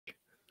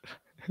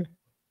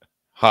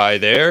Hi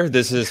there.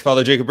 This is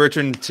Father Jacob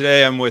Bertrand.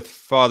 Today I'm with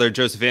Father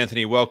Joseph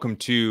Anthony. Welcome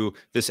to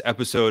this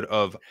episode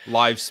of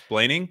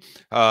Livesplaining.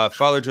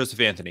 Father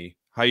Joseph Anthony,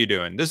 how you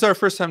doing? This is our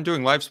first time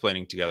doing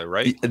Livesplaining together,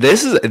 right?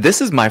 This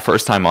is my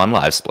first time on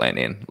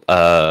Livesplaining.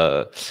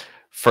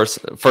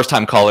 First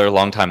time caller,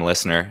 long time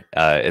listener.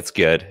 It's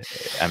good.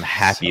 I'm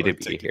happy to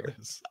be here.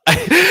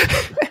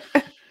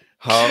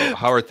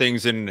 How are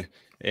things in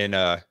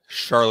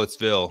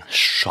Charlottesville?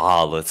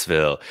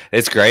 Charlottesville.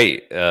 It's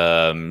great.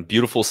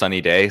 Beautiful sunny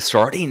day.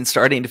 Starting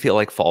to feel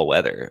like fall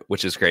weather,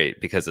 which is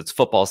great because it's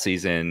football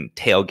season,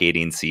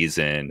 tailgating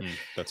season.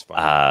 That's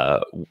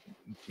fun.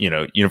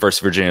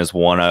 University of Virginia is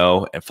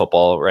 1-0 in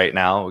football right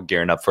now,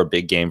 gearing up for a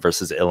big game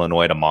versus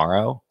Illinois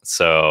tomorrow.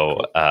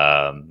 So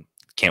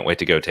can't wait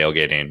to go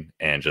tailgating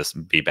and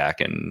just be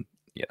back in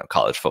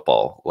college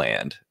football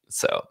land.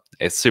 So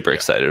it's super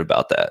excited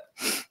about that.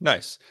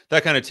 Nice.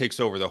 That kind of takes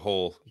over the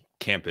whole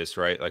campus,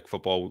 right? Like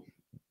football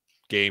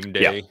game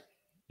day.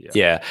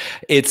 Yeah.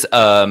 It's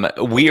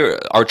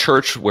our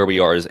church where we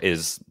are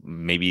is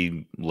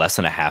maybe less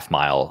than a half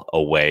mile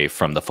away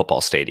from the football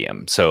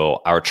stadium.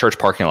 So our church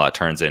parking lot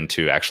turns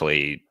into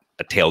actually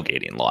a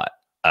tailgating lot.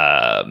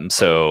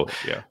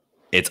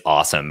 It's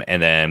awesome.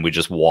 And then we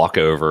just walk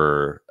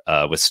over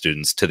with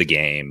students to the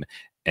game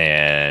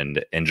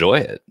and enjoy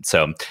it.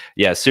 So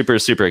yeah, super,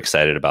 super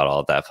excited about all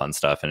of that fun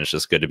stuff. And it's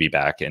just good to be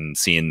back and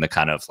seeing the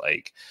kind of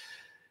like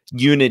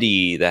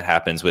unity that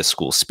happens with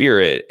school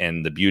spirit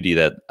and the beauty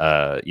that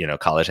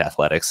college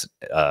athletics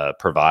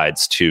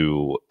provides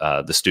to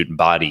the student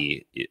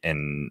body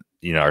and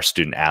our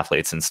student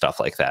athletes and stuff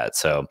like that.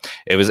 So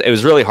it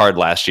was really hard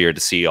last year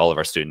to see all of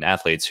our student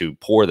athletes who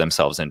pour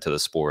themselves into the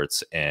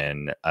sports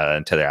and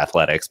into their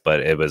athletics, but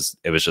it was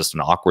just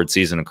an awkward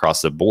season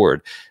across the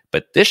board.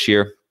 But this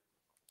year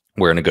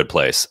we're in a good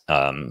place.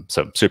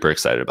 So super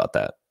excited about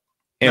that.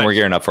 And we're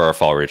gearing up for our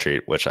fall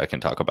retreat, which I can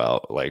talk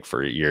about like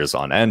for years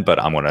on end, but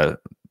I'm going to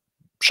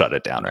shut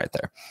it down right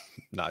there.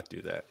 Not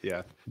do that.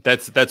 Yeah.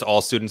 That's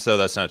all students though.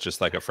 That's not just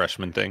like a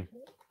freshman thing.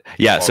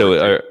 Yeah.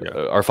 So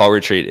our fall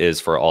retreat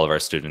is for all of our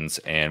students,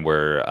 and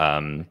we're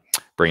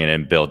bringing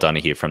in Bill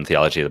Donahue from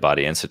Theology of the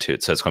Body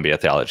Institute. So it's going to be a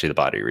Theology of the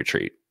Body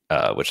retreat,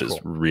 which is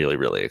really,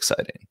 really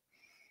exciting.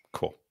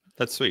 Cool.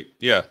 That's sweet.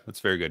 Yeah.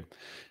 That's very good.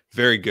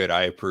 Very good.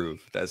 I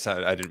approve. That's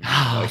how I didn't.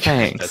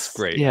 Thanks. That's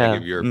great. Yeah. I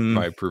give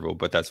my approval,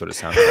 but that's what it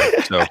sounds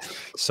like. So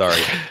sorry,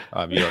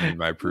 you don't need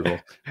my approval.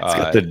 It's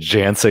got the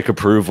Janczyk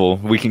approval.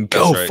 We can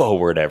go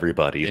forward,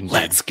 everybody. Indeed.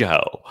 Let's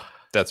go.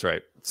 That's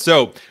right.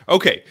 So,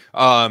 okay.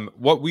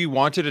 What we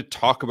wanted to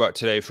talk about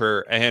today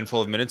for a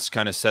handful of minutes,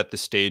 kind of set the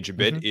stage a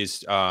bit, is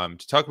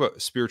to talk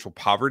about spiritual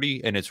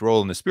poverty and its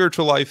role in the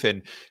spiritual life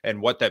and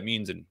what that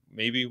means and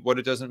maybe what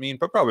it doesn't mean,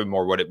 but probably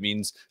more what it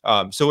means.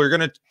 So we're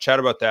going to chat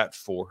about that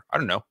for, I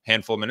don't know,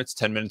 handful of minutes,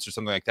 10 minutes or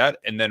something like that.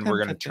 And then we're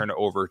going to turn it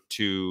over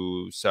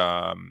to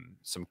some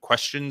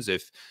questions.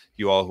 If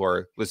you all who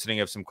are listening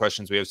have some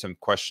questions, we have some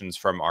questions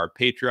from our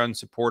Patreon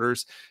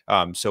supporters.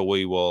 So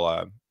we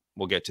will,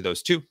 we'll get to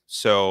those too.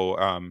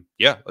 So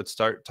let's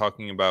start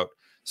talking about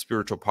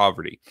spiritual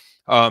poverty.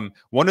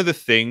 One of the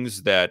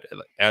things that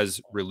as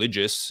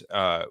religious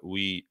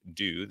we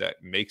do that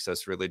makes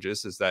us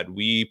religious is that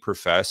we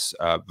profess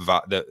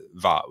the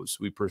vows.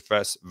 We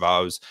profess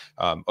vows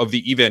of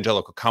the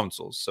evangelical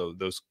councils. So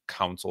those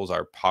councils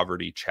are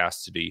poverty,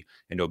 chastity,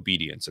 and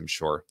obedience. I'm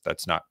sure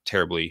that's not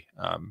terribly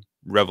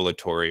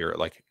revelatory or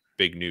like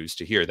big news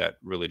to hear that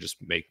religious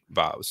make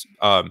vows.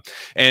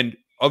 And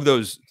of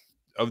those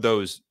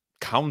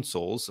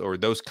councils, or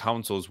those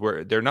councils,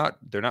 where they're not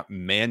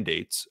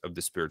mandates of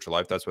the spiritual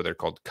life. That's why they're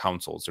called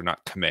councils. They're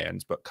not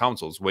commands, but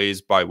councils,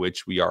 ways by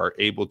which we are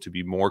able to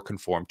be more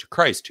conformed to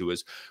Christ, who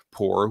is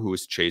poor, who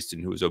is chaste,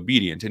 and who is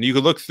obedient. And you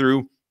can look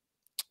through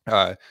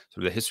sort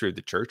of the history of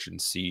the church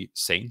and see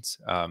saints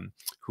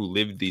who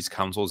lived these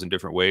councils in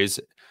different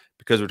ways.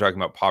 Because we're talking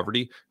about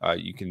poverty,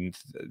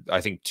 I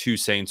think two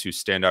saints who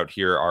stand out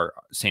here are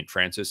Saint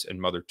Francis and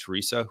Mother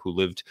Teresa, who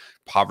lived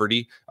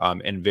poverty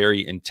in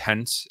very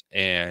intense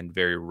and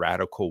very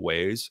radical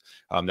ways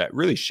that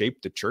really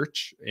shaped the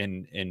church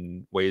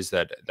in ways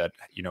that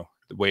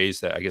ways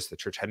that I guess the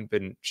church hadn't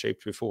been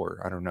shaped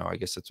before. I don't know. I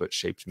guess that's what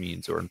shaped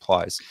means or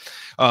implies.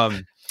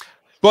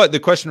 But the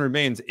question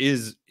remains,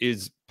 is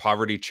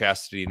poverty,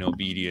 chastity, and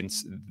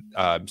obedience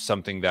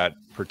something that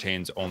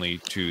pertains only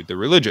to the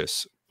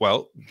religious?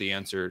 Well, the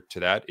answer to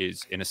that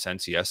is, in a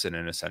sense, yes, and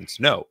in a sense,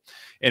 no.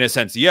 In a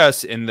sense,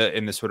 yes, in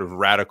the sort of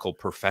radical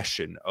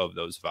profession of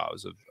those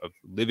vows of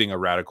living a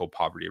radical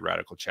poverty, a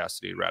radical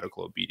chastity,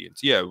 radical obedience.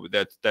 Yeah,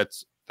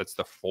 that's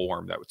the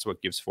form. That's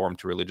what gives form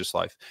to religious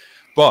life.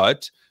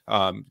 But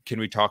can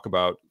we talk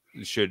about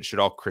should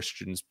all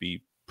Christians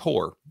be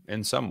poor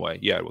in some way?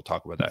 Yeah, we'll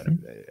talk about that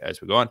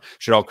as we go on.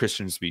 Should all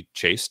Christians be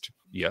chaste?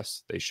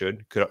 Yes, they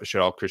should. Should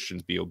all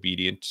Christians be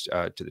obedient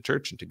to the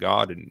church and to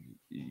God? And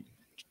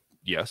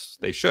yes,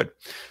 they should.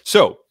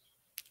 So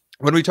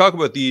when we talk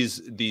about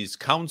these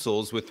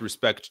councils with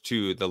respect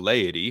to the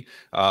laity,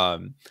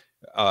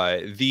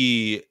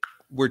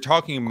 we're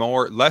talking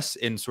less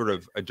in sort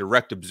of a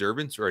direct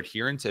observance or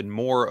adherence, and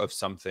more of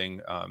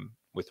something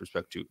with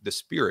respect to the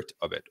spirit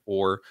of it,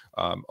 or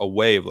a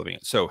way of living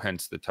it. So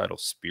hence the title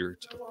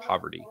Spirit of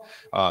Poverty.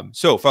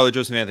 So Father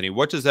Joseph Anthony,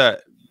 what does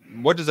that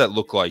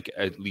look like,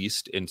 at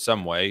least in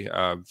some way,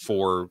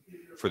 for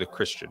the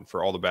Christian,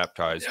 for all the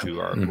baptized who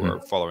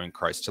are following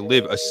Christ, to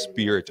live a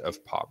spirit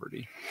of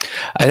poverty?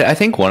 I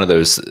think one of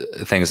those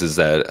things is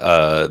that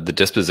the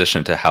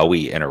disposition to how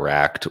we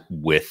interact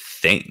with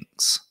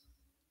things.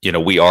 You know,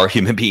 we are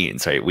human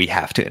beings, right? We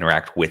have to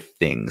interact with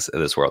things of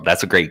this world.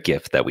 That's a great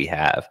gift that we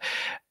have.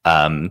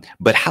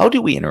 But how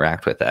do we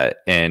interact with that?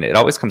 And it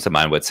always comes to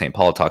mind what St.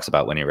 Paul talks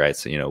about when he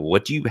writes, you know,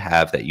 what do you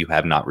have that you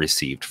have not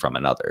received from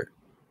another?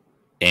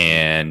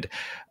 And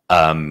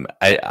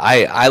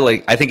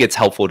I think it's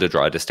helpful to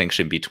draw a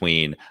distinction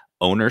between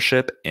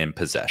ownership and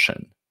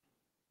possession.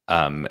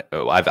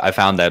 I've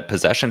found that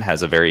possession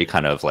has a very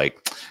kind of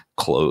like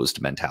closed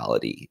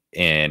mentality,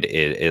 and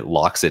it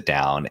locks it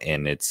down,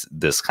 and it's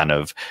this kind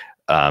of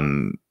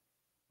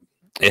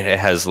it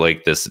has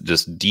like this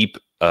just deep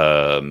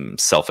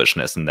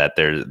selfishness, in that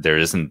there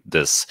isn't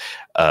this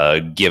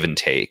give and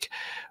take.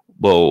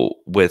 Well,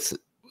 with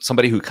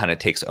somebody who kind of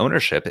takes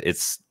ownership,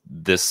 it's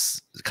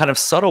this kind of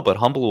subtle but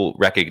humble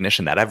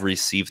recognition that I've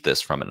received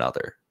this from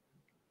another.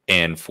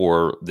 And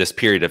for this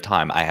period of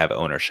time, I have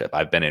ownership.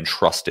 I've been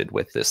entrusted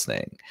with this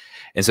thing.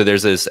 And so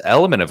there's this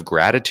element of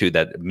gratitude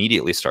that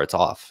immediately starts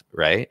off,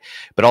 right?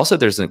 But also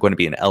there's going to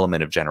be an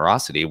element of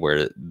generosity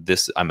where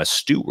I'm a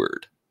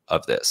steward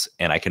of this,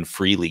 and I can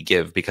freely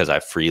give because I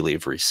freely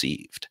have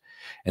received.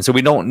 And so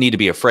we don't need to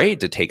be afraid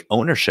to take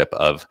ownership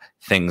of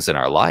things in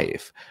our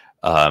life.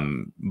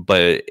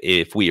 But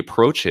if we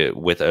approach it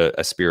with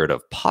a spirit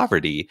of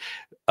poverty,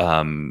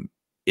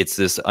 it's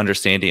this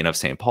understanding of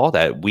St. Paul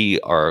that we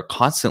are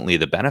constantly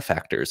the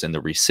benefactors and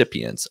the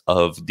recipients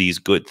of these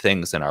good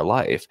things in our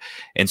life.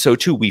 And so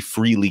too, we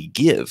freely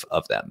give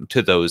of them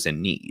to those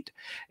in need.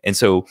 And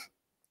so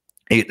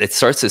it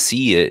starts to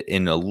see it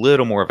in a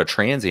little more of a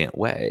transient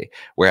way.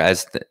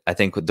 Whereas I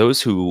think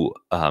those who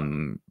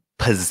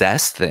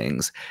possess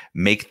things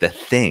make the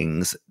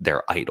things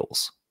their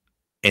idols,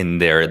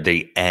 and they're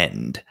the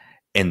end.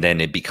 And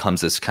then it becomes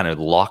this kind of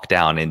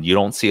lockdown, and you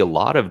don't see a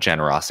lot of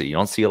generosity. You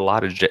don't see a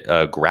lot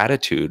of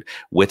gratitude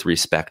with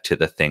respect to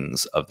the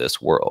things of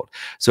this world.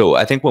 So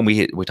I think when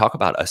we talk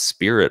about a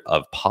spirit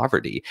of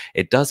poverty,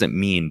 it doesn't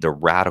mean the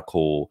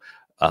radical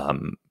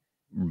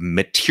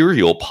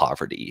material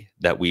poverty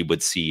that we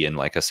would see in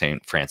like a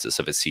St. Francis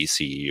of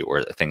Assisi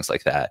or things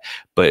like that.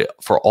 But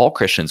for all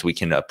Christians, we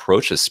can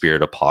approach the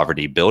spirit of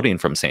poverty building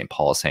from St.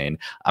 Paul, saying,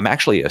 I'm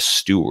actually a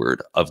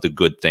steward of the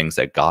good things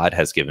that God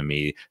has given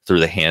me through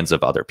the hands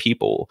of other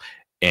people.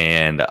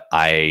 And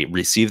I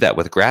receive that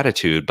with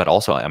gratitude, but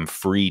also I'm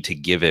free to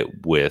give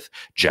it with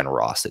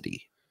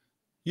generosity.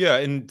 Yeah.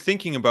 And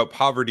thinking about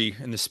poverty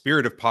and the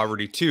spirit of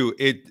poverty too,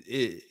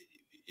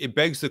 it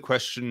begs the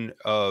question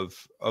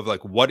of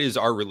like, what is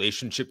our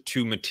relationship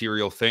to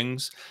material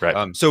things?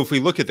 Right. So if we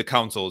look at the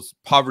councils,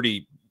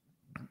 poverty,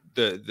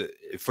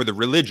 for the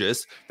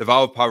religious, the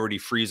vow of poverty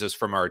frees us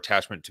from our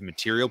attachment to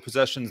material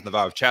possessions. The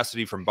vow of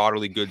chastity from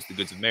bodily goods, the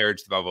goods of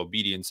marriage. The vow of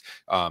obedience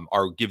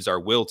gives our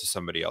will to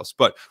somebody else.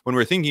 But when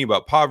we're thinking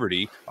about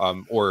poverty,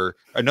 or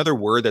another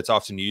word that's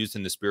often used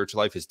in the spiritual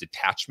life is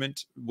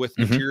detachment with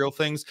material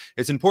things.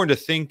 It's important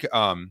to think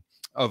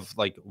of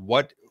like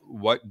what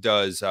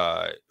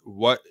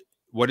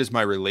is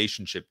my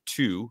relationship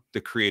to the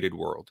created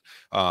world?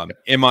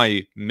 Am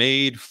I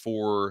made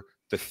for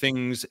the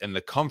things and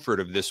the comfort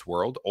of this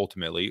world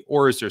ultimately,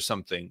 or is there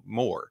something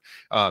more?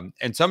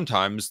 And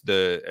sometimes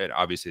and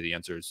obviously the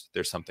answer is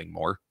there's something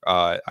more.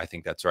 I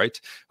think that's right.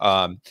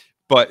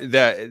 But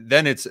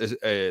then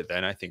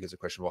I think it's a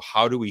question, well,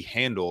 how do we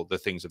handle the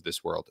things of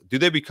this world? Do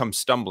they become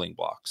stumbling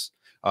blocks?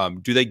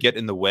 Do they get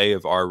in the way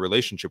of our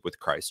relationship with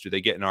Christ? Do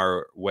they get in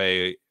our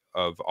way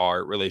of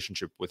our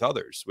relationship with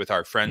others, with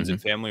our friends and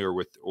family, or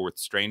with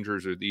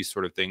strangers, or these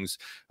sort of things?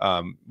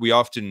 We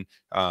often,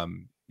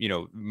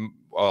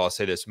 I'll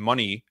say this: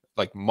 money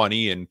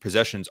and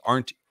possessions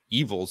aren't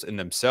evils in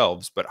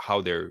themselves, but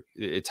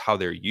it's how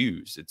they're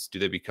used. Do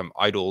they become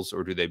idols,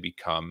 or do they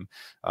become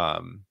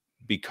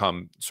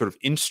sort of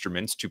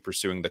instruments to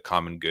pursuing the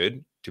common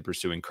good, to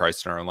pursuing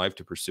Christ in our own life,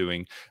 to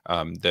pursuing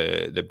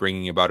the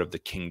bringing about of the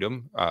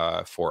kingdom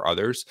for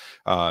others?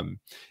 And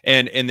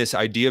this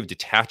idea of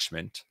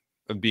detachment,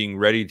 of being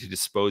ready to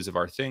dispose of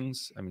our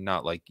things. I mean,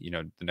 not like,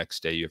 the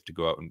next day you have to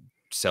go out and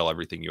sell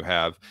everything you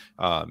have.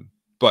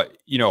 But,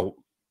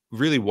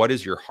 really, what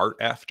is your heart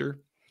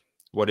after?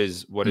 What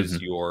is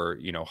your,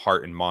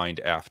 heart and mind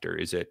after?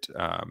 Is it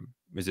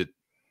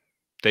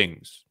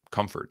things,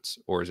 comforts,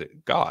 or is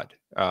it God?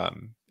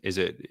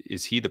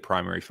 Is he the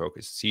primary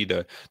focus? Is he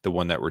the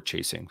one that we're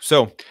chasing?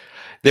 So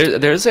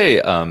there's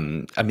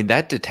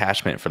that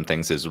detachment from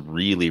things is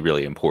really,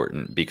 really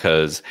important,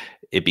 because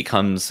it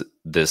becomes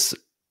this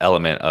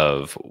element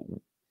of,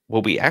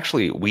 well, we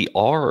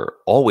are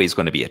always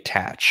going to be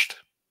attached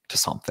to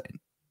something.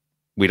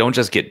 We don't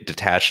just get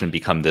detached and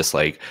become this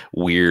like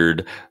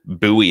weird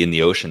buoy in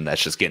the ocean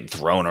that's just getting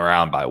thrown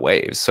around by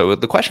waves. So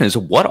the question is,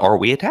 what are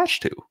we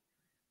attached to?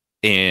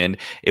 And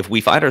if we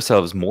find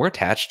ourselves more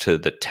attached to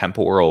the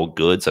temporal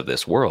goods of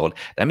this world,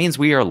 that means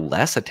we are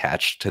less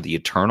attached to the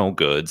eternal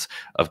goods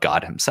of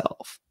God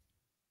himself.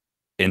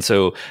 And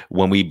so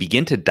when we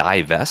begin to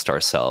divest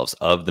ourselves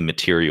of the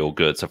material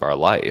goods of our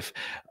life,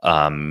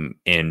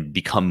 and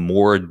become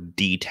more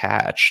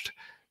detached,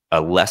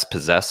 less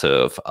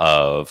possessive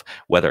of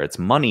whether it's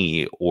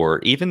money or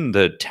even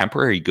the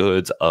temporary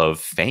goods of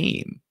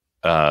fame,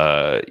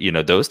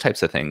 those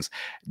types of things,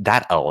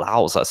 that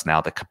allows us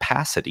now the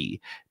capacity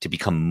to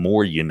become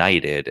more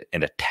united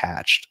and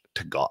attached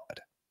to God.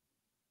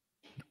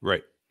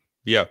 Right.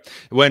 Yeah.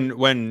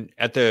 When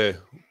at the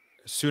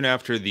soon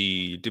after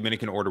the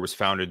Dominican order was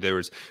founded, there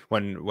was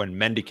when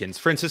mendicants,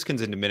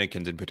 Franciscans and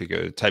Dominicans in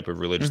particular, the type of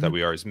religious that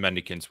we are as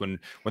mendicants, when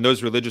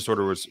those religious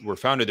orders were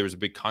founded, there was a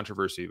big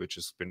controversy, which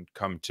has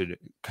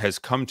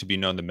come to be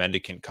known, the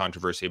mendicant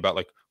controversy, about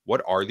like,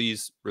 what are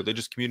these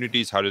religious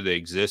communities? How do they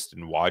exist,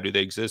 and why do they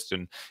exist?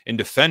 And in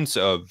defense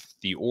of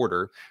the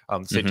order,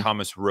 St.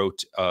 Thomas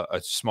wrote a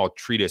small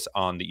treatise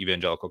on the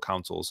evangelical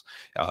counsels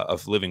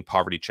of living,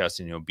 poverty,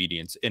 chastity, and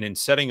obedience. And in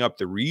setting up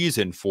the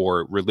reason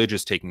for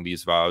religious taking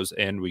these vows,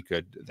 and we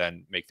could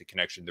then make the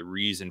connection, the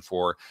reason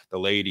for the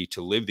laity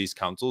to live these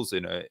counsels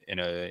in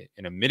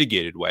a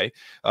mitigated way,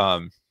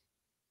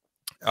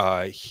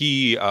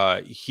 he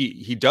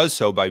does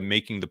so by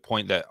making the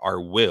point that our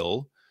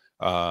will,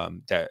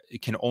 that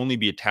it can only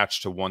be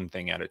attached to one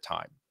thing at a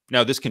time.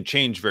 Now, this can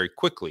change very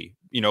quickly.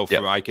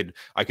 I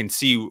can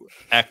see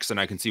X and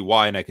I can see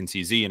Y and I can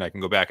see Z and I can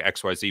go back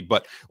X, Y, Z.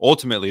 But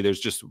ultimately,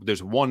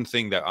 there's one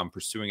thing that I'm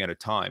pursuing at a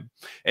time.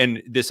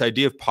 And this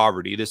idea of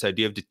poverty, this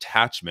idea of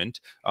detachment,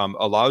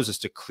 allows us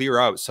to clear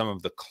out some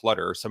of the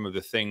clutter, some of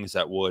the things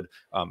that would,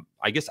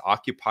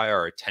 occupy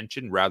our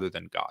attention rather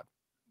than God,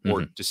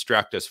 or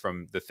distract us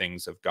from the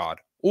things of God,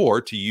 or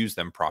to use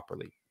them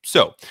properly.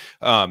 So,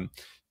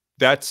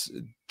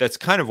 that's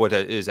kind of what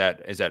is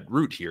at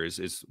root here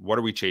is what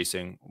are we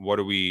chasing? What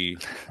are we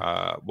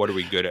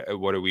good at?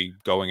 What are we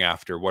going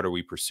after? What are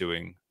we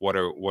pursuing? What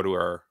are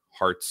our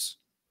hearts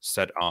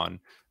set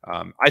on?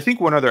 I think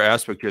one other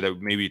aspect here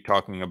that maybe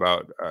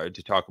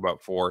to talk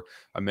about for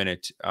a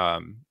minute,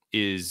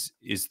 is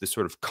the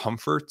sort of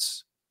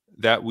comforts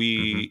that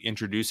we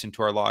introduce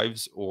into our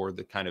lives, or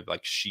the kind of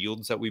like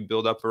shields that we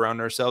build up around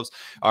ourselves.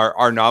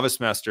 Our novice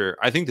master,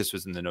 I think this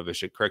was in the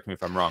novitiate, correct me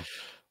if I'm wrong.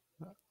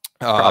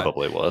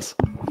 Probably was.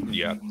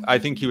 Yeah, I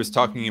think he was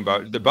talking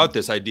about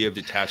this idea of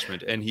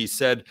detachment, and he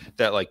said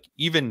that like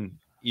even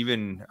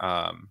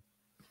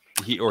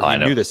he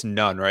knew this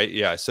nun, right?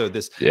 Yeah. So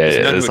this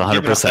nun is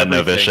 100%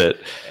 novitiate,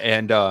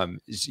 and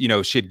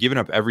she had given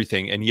up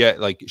everything, and yet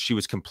like she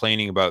was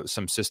complaining about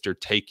some sister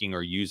taking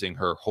or using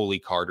her holy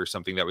card or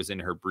something that was in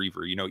her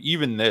breviary.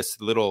 Even this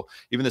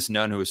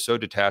nun who was so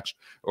detached,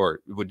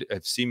 or would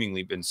have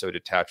seemingly been so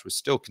detached, was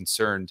still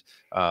concerned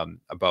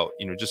about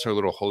just her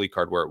little holy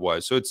card where it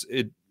was. So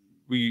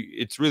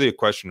it's really a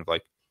question of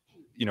like,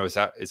 is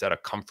that a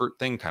comfort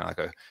thing? Kind of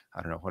like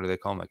I don't know, what do they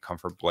call them? Like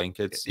comfort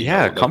blankets?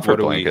 Comfort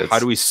blankets. How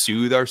do we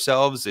soothe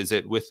ourselves? Is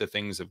it with the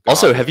things of God?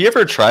 Also, have you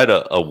ever tried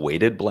a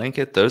weighted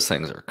blanket? Those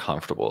things are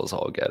comfortable as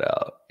all get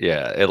out.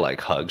 Yeah, it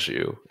like hugs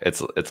you.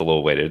 It's a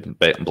little weighted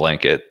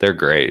blanket. They're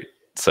great.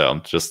 So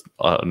just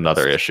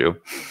another issue.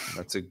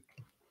 That's a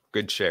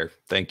good share.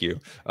 Thank you.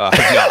 I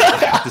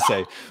have to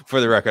say,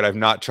 for the record, I've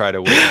not tried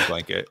a weighted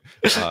blanket.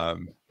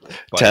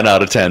 10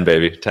 out of 10,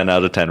 baby. 10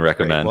 out of 10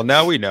 recommend. Right. Well,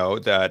 now we know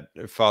that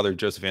Father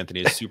Joseph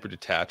Anthony is super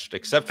detached,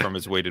 except from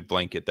his weighted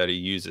blanket that he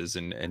uses.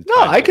 And no,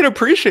 I can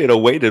appreciate a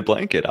weighted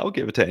blanket. I'll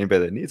give it to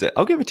anybody that needs it.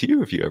 I'll give it to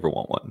you if you ever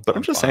want one. But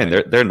I'm just saying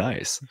they're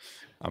nice.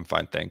 I'm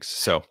fine, thanks.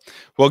 So,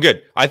 well,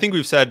 good. I think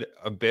we've said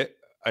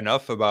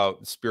enough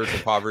about spiritual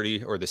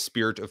poverty, or the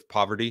spirit of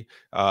poverty.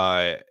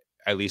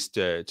 At least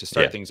to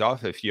start things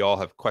off. If you all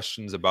have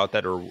questions about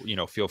that, or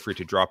feel free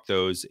to drop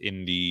those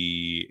in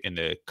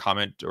the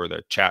comment or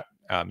the chat,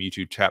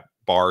 YouTube chat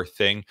bar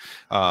thing.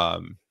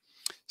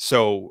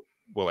 So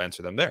we'll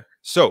answer them there.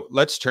 So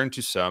let's turn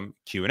to some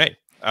Q&A.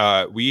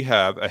 We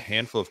have a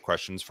handful of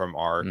questions from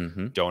our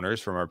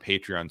donors, from our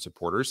Patreon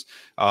supporters.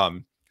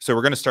 So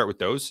we're going to start with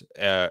those,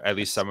 at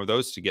least some of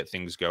those, to get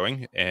things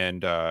going.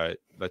 And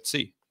let's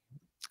see.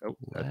 Oh,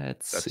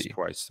 that's see.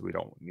 Twice. We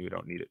don't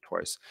need it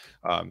twice.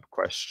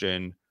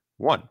 Question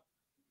 1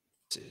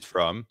 is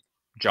from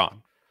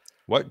John.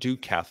 What do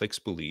Catholics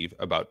believe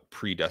about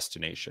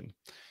predestination?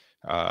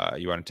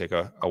 You want to take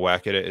a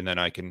whack at it, and then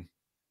I can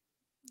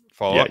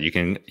follow up? You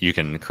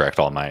can correct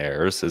all my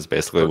errors, is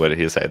basically what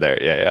he said there.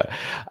 Yeah.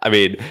 I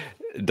mean,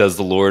 does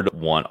the Lord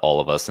want all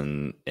of us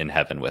in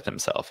heaven with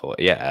himself? Well,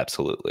 yeah,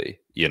 absolutely.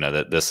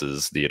 That this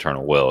is the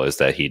eternal will, is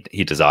that he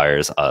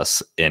desires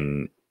us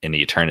in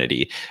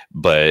eternity.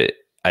 But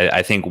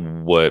I think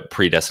what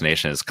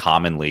predestination is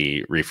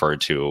commonly referred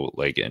to,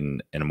 like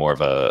in more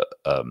of a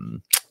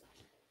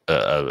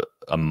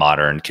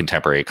modern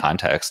contemporary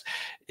context,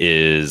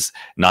 is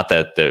not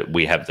that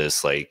we have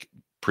this like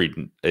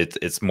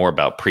it's more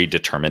about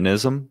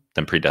predeterminism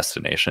than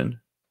predestination.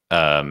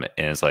 And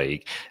it's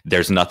like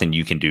there's nothing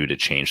you can do to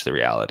change the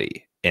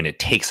reality. and it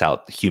takes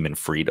out human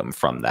freedom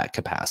from that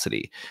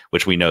capacity,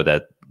 which we know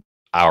that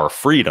our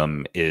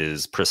freedom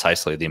is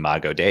precisely the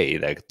imago Dei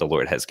that the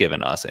Lord has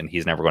given us, and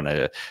he's never going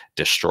to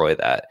destroy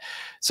that.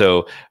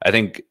 So I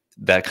think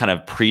that kind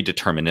of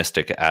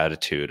predeterministic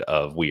attitude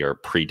of we are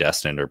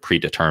predestined or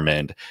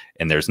predetermined,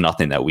 and there's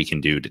nothing that we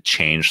can do to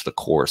change the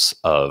course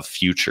of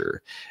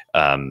future,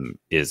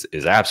 is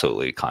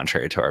absolutely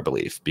contrary to our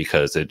belief,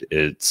 because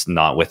it's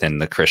not within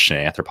the Christian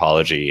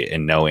anthropology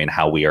in knowing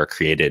how we are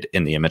created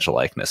in the image and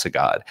likeness of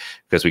God,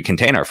 because we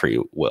contain our free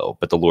will,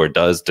 but the Lord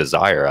does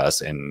desire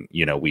us. And,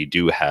 we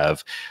do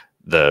have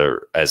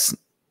as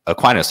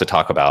Aquinas to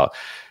talk about,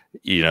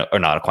 or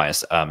not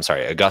Aquinas,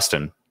 sorry,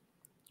 Augustine,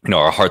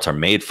 our hearts are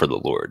made for the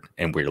Lord,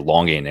 and we're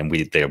longing, and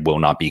they will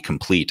not be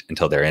complete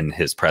until they're in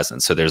his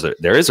presence. So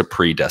there is a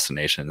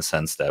predestination in the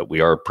sense that we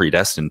are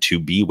predestined to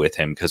be with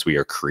him, because we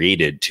are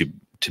created to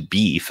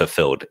be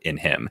fulfilled in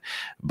him.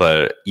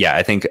 But yeah,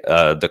 I think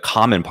the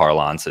common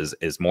parlance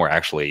is more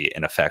actually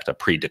in effect a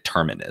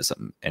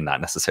predeterminism and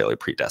not necessarily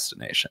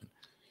predestination.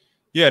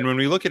 Yeah, and when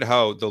we look at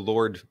how the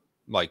Lord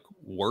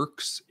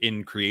works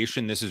in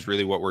creation, this is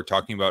really what we're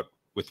talking about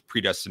with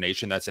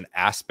predestination. That's an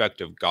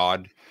aspect of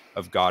God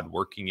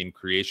working in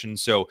creation.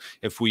 So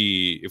if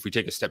we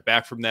take a step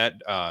back from that,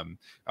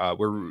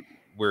 we're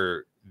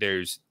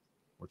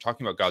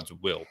talking about God's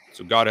will.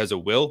 So God has a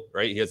will,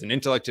 right? He has an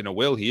intellect and a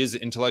will. He is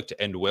intellect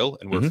and will,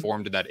 and we're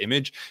formed in that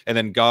image. And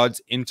then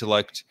God's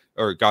intellect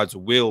or God's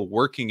will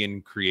working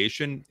in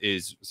creation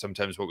is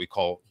sometimes what we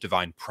call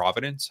divine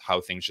providence,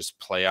 how things just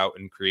play out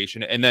in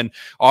creation. And then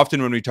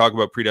often when we talk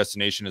about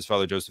predestination, as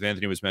Father Joseph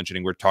Anthony was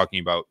mentioning, we're talking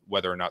about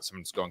whether or not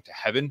someone's going to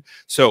heaven.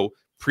 So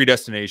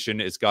predestination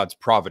is God's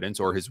providence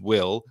or his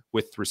will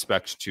with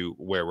respect to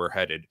where we're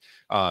headed.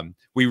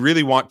 We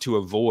really want to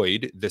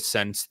avoid the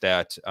sense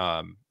that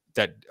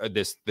the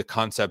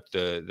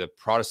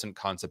Protestant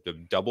concept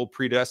of double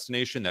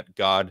predestination, that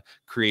God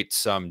creates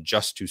some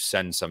just to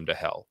send some to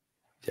hell.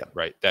 Yeah,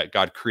 right. That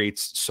God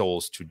creates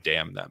souls to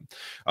damn them.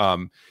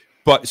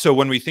 But so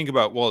when we think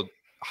about, well,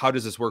 how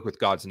does this work with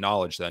God's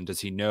knowledge then? Does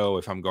he know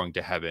if I'm going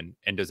to heaven,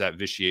 and does that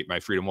vitiate my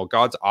freedom? Well,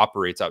 God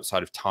operates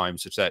outside of time,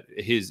 such that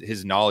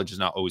his knowledge is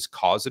not always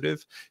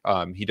causative.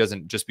 He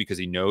doesn't, just because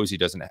he knows, he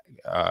doesn't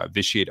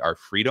vitiate our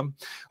freedom.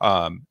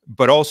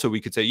 But also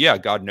we could say, yeah,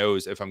 God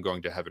knows if I'm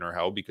going to heaven or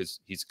hell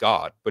because he's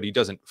God, but he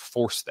doesn't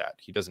force that.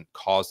 He doesn't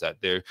cause that.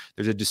 There's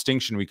a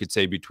distinction we could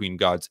say between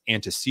God's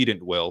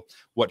antecedent will,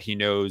 what he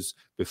knows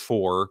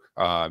before,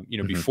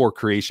 before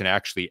creation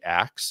actually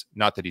acts,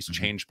 not that he's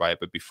changed by it,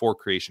 but before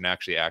creation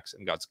actually acts,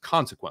 and God's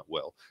consequent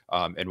will,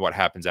 and what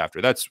happens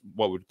after. That's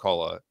what we'd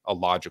call a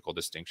logical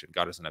distinction.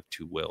 God doesn't have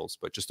two wills,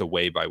 but just a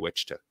way by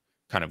which to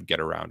kind of get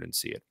around and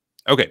see it.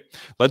 Okay,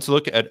 let's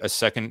look at a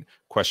second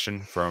question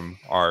from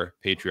our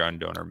Patreon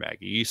donor,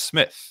 Maggie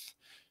Smith.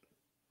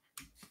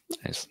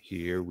 Nice.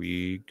 Here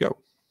we go.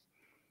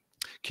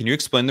 Can you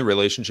explain the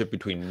relationship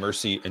between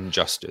mercy and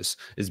justice?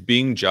 Is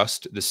being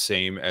just the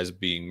same as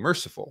being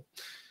merciful?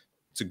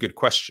 It's a good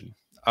question.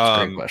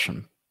 Great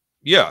question.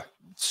 Yeah.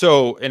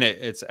 So, and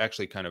it's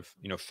actually kind of,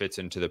 fits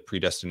into the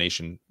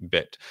predestination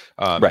bit.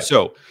 Right.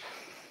 So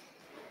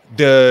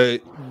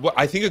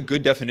I think a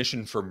good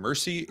definition for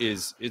mercy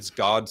is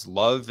God's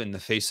love in the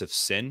face of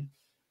sin.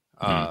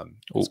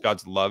 It's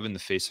God's love in the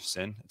face of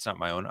sin. It's not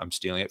my own. I'm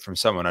stealing it from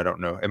someone. I don't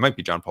know. It might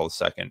be John Paul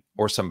II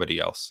or somebody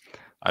else.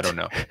 I don't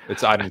know.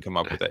 I didn't come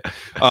up with it.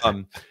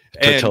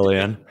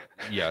 Tertullian.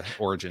 Yeah.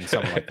 Origin,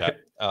 something like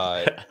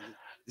that.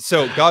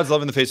 So God's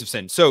love in the face of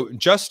sin. So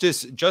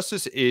justice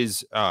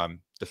is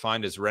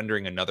defined as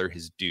rendering another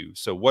his due.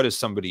 So what is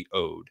somebody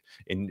owed?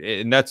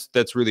 And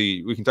that's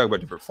really, we can talk about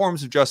different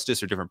forms of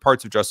justice or different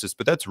parts of justice,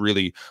 but that's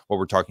really what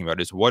we're talking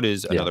about, is what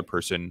is another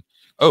person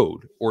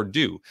owed or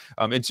due.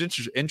 It's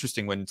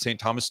interesting when St.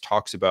 Thomas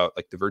talks about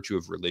the virtue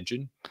of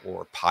religion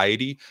or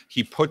piety,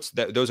 he puts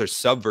that those are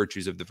sub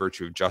virtues of the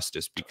virtue of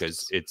justice,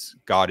 because it's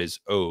God is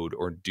owed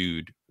or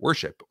due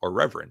worship or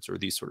reverence or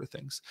these sort of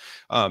things.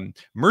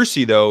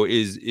 Mercy, though,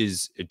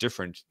 is a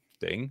different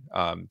thing.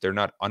 They're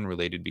not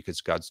unrelated,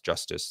 because God's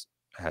justice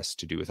has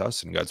to do with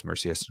us and God's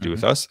mercy has to do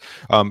with us.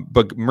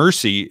 But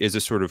mercy is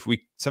a sort of,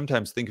 we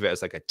sometimes think of it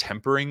as a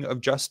tempering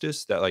of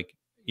justice, that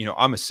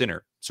I'm a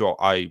sinner, so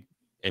I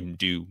am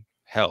due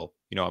hell,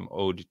 I'm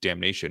owed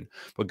damnation,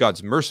 but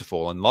God's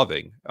merciful and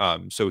loving.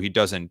 So he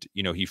doesn't,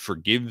 he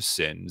forgives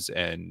sins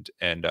and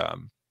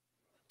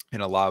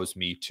allows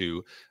me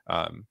to,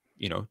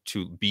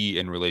 to be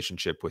in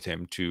relationship with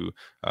him, to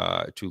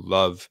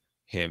love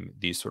him,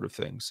 these sort of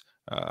things.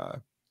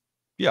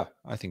 Yeah,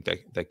 I think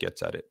that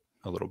gets at it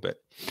a little bit.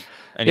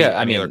 Any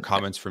other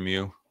comments from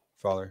you,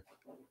 Father?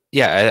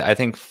 Yeah, I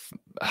think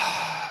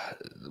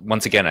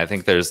once again, I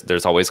think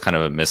there's always kind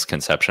of a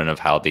misconception of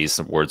how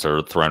these words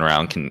are thrown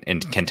around in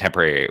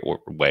contemporary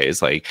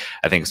ways. I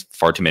think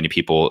far too many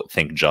people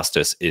think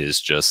justice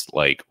is just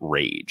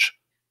rage,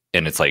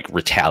 and it's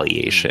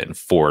retaliation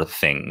for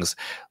things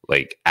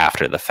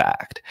after the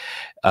fact,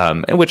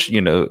 and which,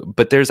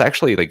 but there's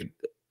actually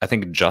I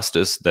think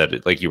justice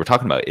that, like you were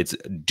talking about, it's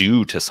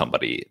due to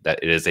somebody, that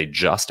it is a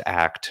just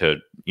act to,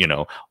 you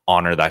know,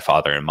 honor thy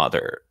father and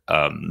mother,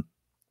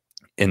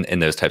 in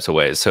those types of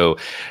ways. So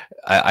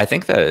I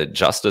think that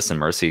justice and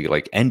mercy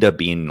like end up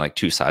being like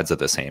two sides of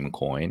the same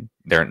coin.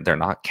 They're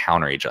not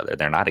counter each other.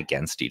 They're not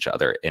against each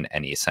other in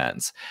any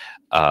sense.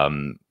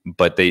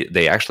 But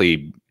they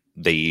actually,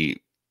 they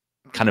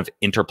kind of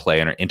interplay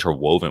and are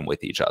interwoven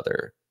with each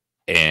other.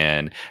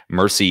 And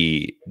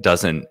mercy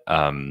doesn't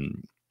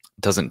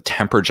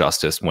temper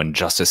justice when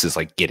justice is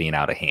like getting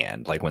out of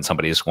hand, like when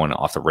somebody is going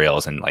off the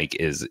rails and like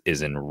is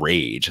in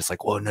rage. It's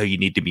like, well, no, you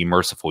need to be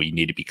merciful, you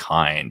need to be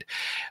kind.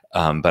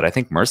 But I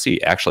think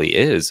mercy actually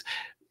is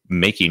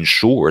making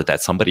sure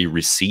that somebody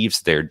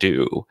receives their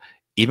due,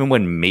 even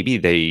when maybe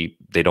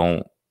they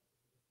don't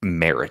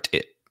merit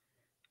it.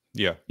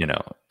 Yeah. You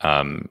know,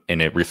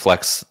 and it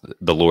reflects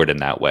the Lord in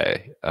that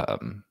way.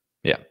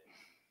 Yeah.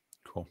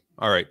 Cool.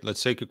 All right.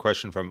 Let's take a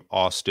question from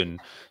Austin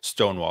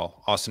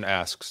Stonewall. Austin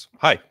asks,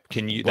 "Hi,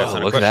 can you?" Whoa,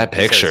 look at that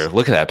picture.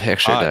 Look at that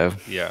picture, though.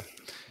 Yeah.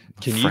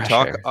 Can you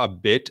talk a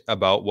bit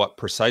about what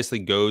precisely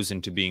goes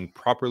into being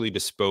properly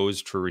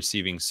disposed for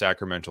receiving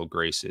sacramental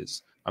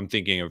graces? I'm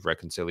thinking of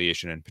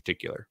reconciliation in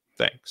particular.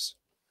 Thanks.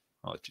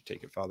 I'll let you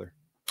take it, Father.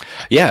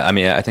 Yeah, I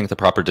mean, I think the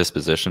proper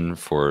disposition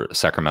for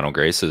sacramental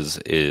graces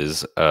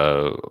is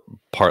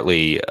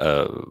partly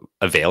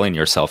availing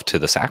yourself to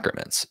the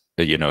sacraments,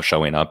 you know,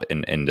 showing up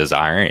and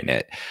desiring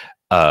it.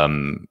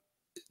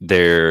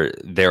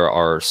 There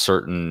are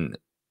certain,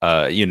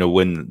 you know,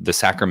 when the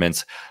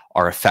sacraments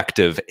are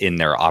effective in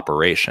their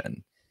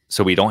operation,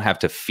 so we don't have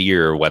to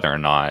fear whether or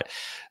not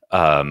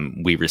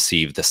we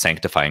receive the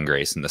sanctifying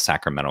grace and the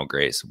sacramental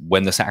grace.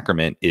 When the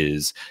sacrament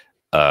is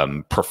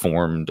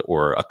performed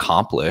or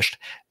accomplished,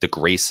 the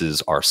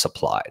graces are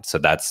supplied. So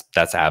that's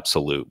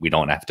absolute. We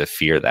don't have to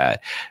fear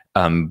that.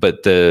 But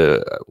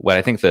what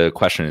I think the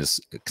question is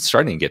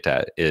starting to get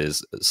at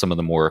is some of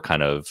the more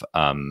kind of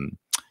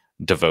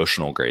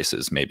devotional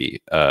graces,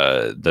 maybe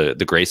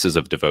the graces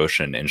of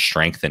devotion and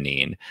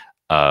strengthening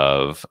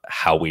of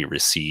how we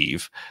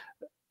receive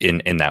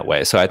in that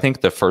way. So I think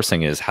the first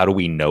thing is, how do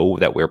we know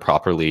that we're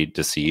properly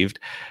deceived?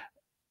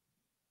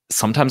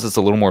 Sometimes it's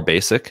a little more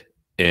basic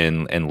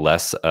and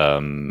less,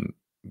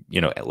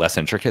 you know, less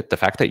intricate. The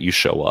fact that you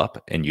show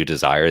up and you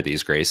desire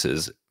these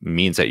graces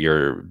means that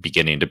you're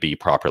beginning to be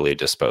properly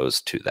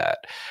disposed to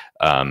that.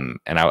 And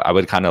I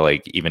would kind of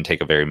like even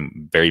take a very,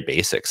 very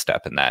basic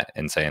step in that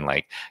and saying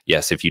like,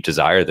 yes, if you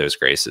desire those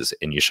graces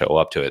and you show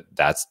up to it,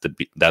 that's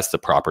the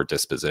proper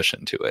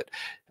disposition to it.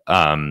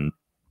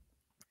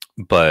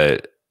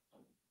 But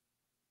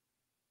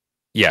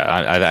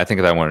yeah, I think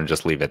that I want to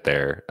just leave it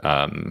there.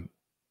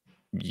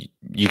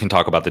 You can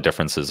talk about the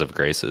differences of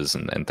graces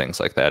and things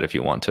like that if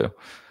you want to.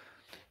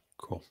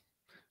 Cool.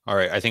 All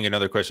right. I think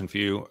another question for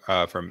you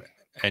from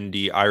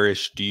ND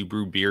Irish. Do you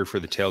brew beer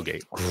for the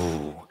tailgate?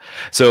 Ooh.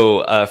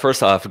 So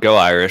first off, go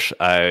Irish.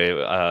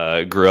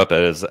 I grew up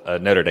as a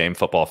Notre Dame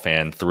football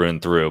fan through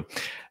and through.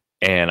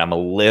 And I'm a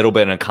little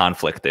bit in a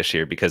conflict this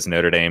year because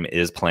Notre Dame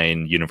is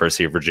playing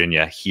University of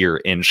Virginia here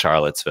in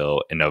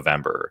Charlottesville in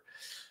November.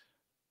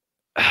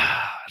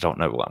 I don't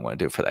know what I'm going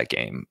to do for that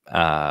game.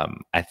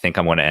 I think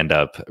I'm going to end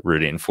up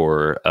rooting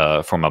for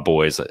my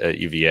boys at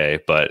UVA,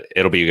 but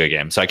it'll be a good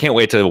game. So I can't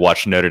wait to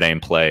watch Notre Dame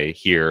play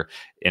here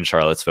in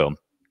Charlottesville.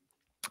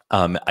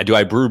 Do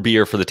I brew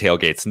beer for the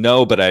tailgates?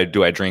 No, but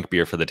do I drink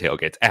beer for the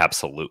tailgates?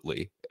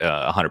 Absolutely,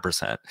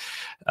 100%.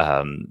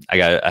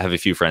 I have a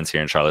few friends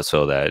here in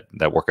Charlottesville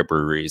that work at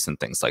breweries and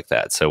things like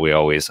that. So we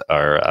always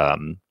are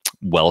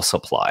well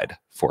supplied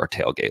for a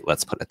tailgate.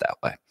 Let's put it that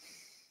way.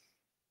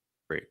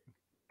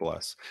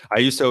 Bless. I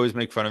used to always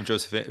make fun of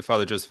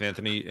Father Joseph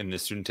Anthony in the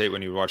student tape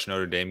when he would watch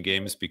Notre Dame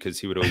games, because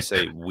he would always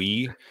say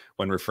 "we"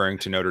 when referring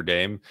to Notre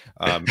Dame,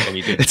 and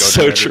he didn't go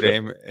to Notre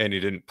Dame and he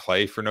didn't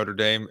play for Notre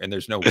Dame, and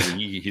there's no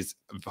 "we." He's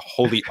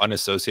wholly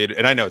unassociated.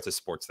 And I know it's a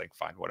sports thing,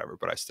 fine, whatever,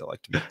 but I still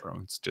like to make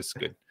fun. It's just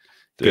good.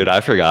 Dude,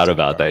 I forgot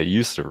about that. You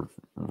used to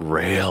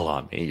rail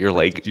on me. You're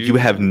like, you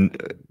have no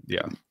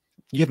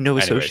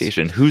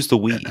association. Anyways. Who's the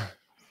 "we"?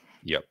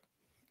 Yep.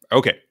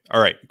 Okay.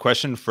 All right.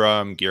 Question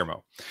from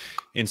Guillermo.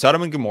 In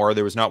Sodom and Gomorrah,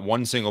 there was not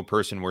one single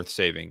person worth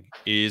saving.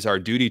 It is our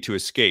duty to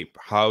escape.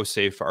 How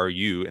safe are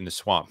you in the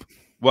swamp?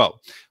 Well,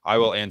 I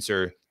will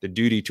answer the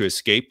duty to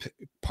escape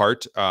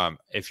part.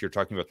 If you're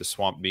talking about the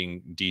swamp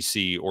being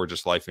DC or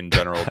just life in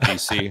general,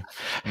 DC,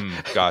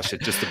 gosh,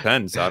 it just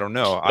depends. I don't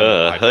know.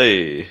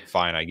 Hey,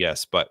 fine, I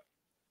guess. But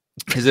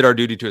is it our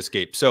duty to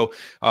escape? So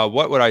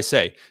what would I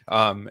say?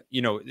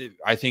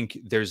 I think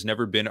there's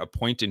never been a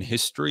point in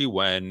history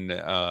when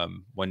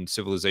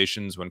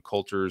civilizations, when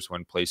cultures,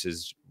 when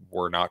places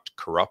were not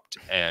corrupt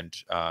and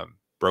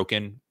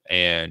broken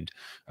and,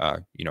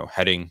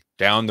 heading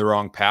down the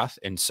wrong path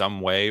in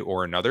some way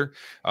or another.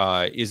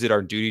 Is it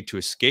our duty to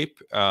escape?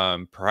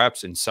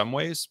 Perhaps in some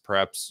ways,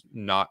 perhaps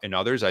not in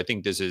others. I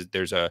think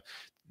there's a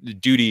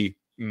duty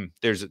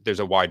there's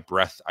a wide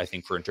breadth, I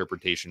think, for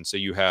interpretation. So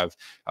you have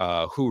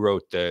who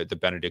wrote the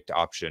Benedict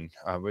option?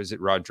 Was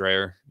it Rod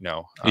Dreher?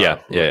 No.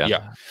 Yeah.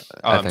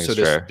 I think So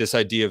it's fair. this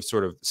idea of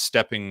sort of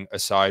stepping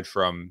aside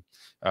from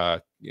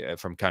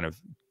kind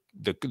of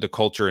the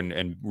culture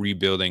and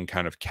rebuilding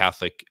kind of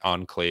Catholic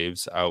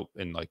enclaves out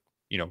and like,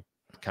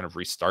 kind of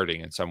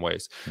restarting in some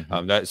ways.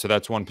 So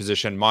that's one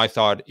position. My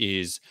thought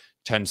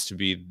tends to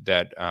be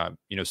that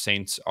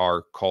saints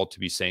are called to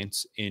be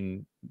saints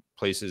in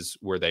places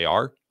where they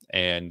are,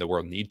 and the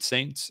world needs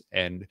saints,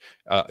 and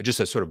just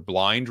a sort of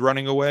blind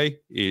running away,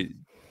 it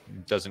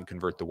doesn't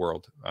convert the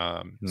world.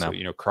 So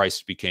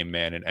Christ became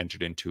man and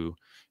entered into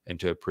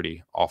a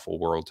pretty awful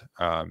world.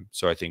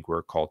 So I think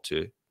we're called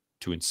to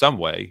in some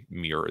way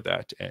mirror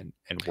that and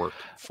work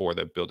for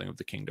the building of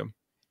the kingdom.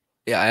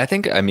 Yeah,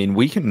 I mean,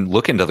 we can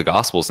look into the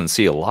Gospels and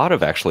see a lot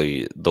of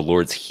actually the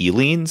Lord's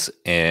healings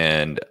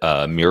and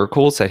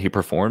miracles that he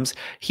performs.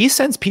 He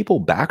sends people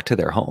back to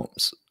their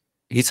homes.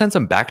 He sends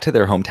them back to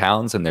their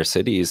hometowns and their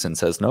cities and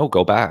says, no,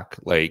 go back,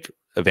 like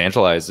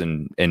evangelize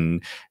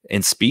and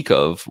speak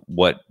of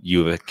what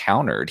you've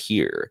encountered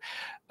here.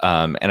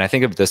 And I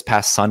think of this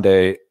past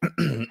Sunday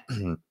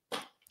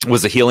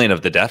was the healing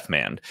of the deaf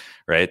man,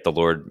 right? The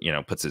Lord,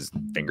 puts his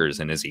fingers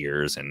in his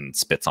ears and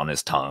spits on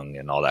his tongue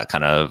and all that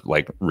kind of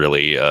like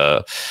really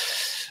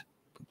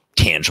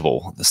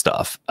tangible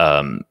stuff.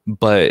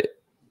 But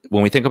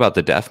when we think about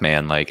the deaf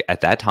man, like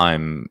at that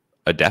time,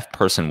 a deaf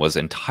person was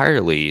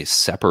entirely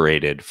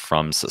separated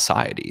from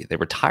society. They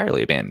were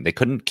entirely abandoned. They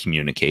couldn't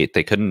communicate.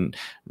 They couldn't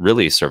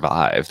really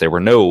survive. There were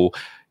no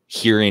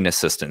hearing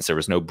assistance. There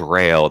was no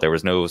Braille. There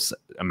was no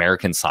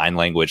American Sign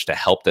Language to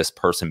help this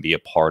person be a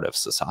part of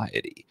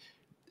society.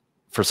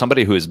 For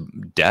somebody who is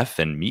deaf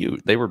and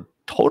mute, they were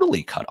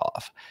totally cut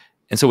off.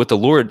 And so what the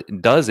Lord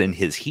does in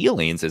his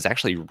healings is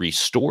actually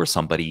restore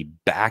somebody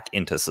back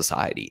into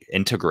society,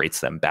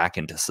 integrates them back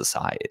into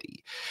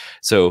society.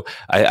 So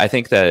I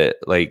think that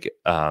like,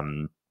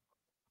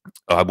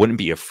 I wouldn't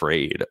be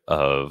afraid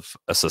of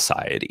a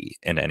society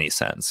in any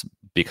sense,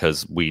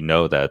 because we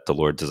know that the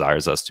Lord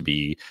desires us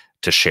to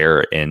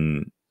share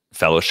in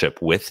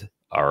fellowship with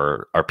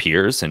our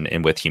peers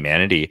and with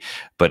humanity,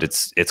 but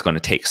it's going to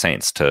take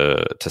saints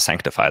to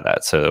sanctify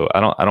that. So I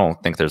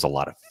don't think there's a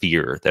lot of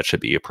fear that should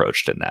be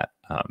approached in that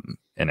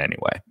in any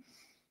way.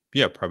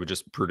 Yeah, probably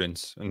just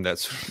prudence, and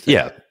that's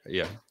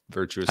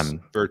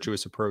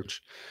virtuous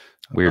approach.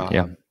 Weird,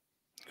 yeah.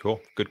 Cool.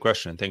 Good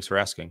question. Thanks for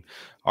asking.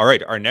 All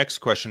right. Our next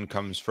question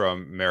comes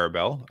from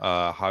Maribel.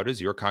 How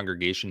does your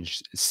congregation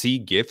see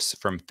gifts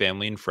from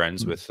family and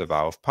friends with the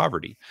vow of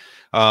poverty?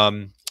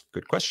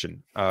 Good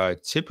question.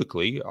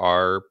 Typically,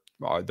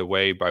 the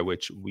way by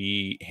which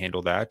we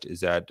handle that is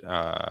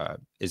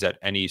that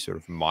any sort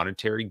of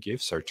monetary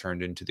gifts are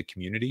turned into the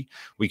community.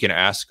 We can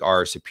ask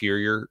our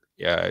superior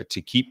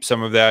to keep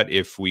some of that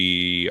if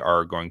we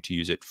are going to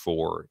use it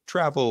for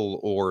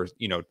travel, or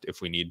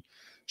if we need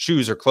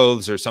shoes or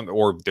clothes or something,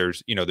 or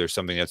there's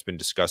something that's been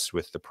discussed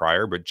with the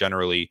prior. But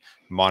generally,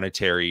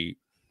 monetary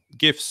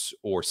gifts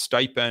or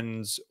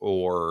stipends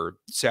or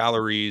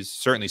salaries,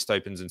 certainly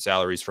stipends and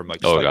salaries from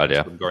like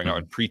from going out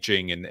and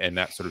preaching and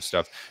that sort of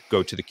stuff,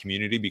 go to the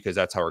community, because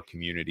that's how our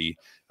community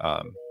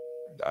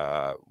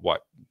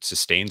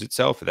sustains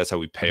itself. That's how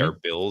we pay our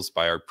bills,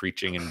 by our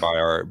preaching and by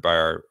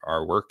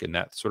our work and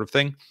that sort of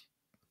thing.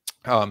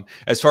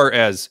 As far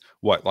as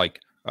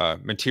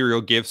material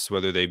gifts,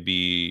 whether they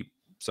be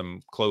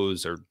some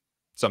clothes or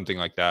something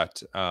like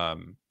that,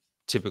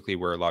 typically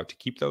we're allowed to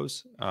keep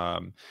those.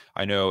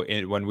 I know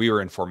when we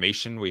were in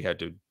formation, we had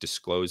to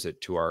disclose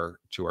it to our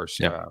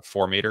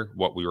formator,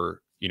 what we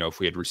were, if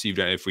we had received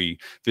it. If we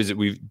visit,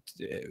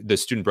 the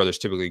student brothers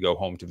typically go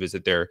home to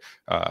visit their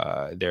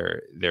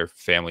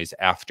families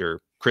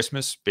after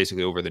Christmas,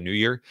 basically over the New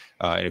Year.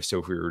 And if we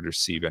were to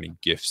receive any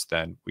gifts,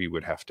 then we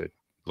would have to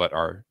let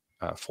our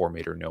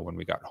formator know when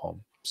we got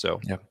home. So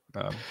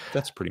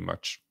that's pretty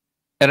much.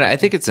 And I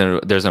think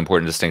there's an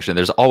important distinction.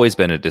 There's always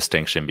been a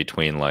distinction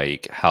between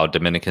like how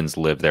Dominicans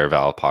live their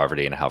vow of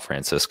poverty and how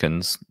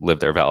Franciscans live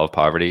their vow of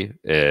poverty,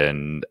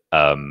 and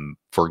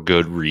for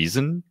good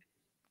reason.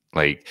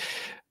 Like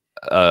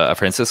a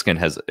Franciscan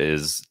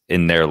is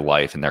in their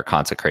life, in their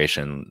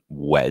consecration,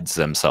 weds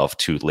themselves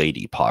to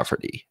Lady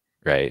Poverty,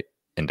 right?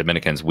 And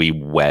Dominicans, we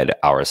wed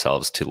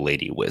ourselves to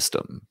Lady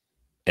Wisdom.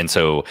 And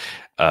so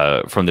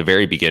from the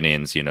very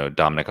beginnings,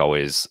 Dominic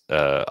always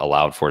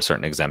allowed for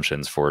certain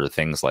exemptions for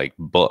things like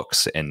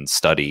books and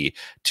study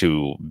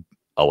to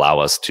allow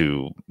us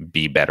to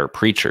be better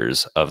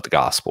preachers of the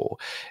gospel.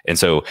 And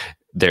so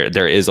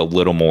there is a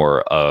little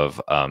more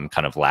of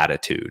kind of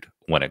latitude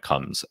when it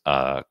comes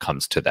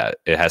to that.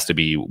 It has to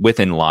be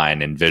within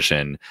line and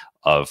vision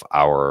of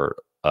our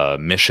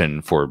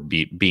mission for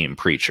being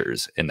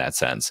preachers in that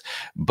sense,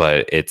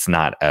 but it's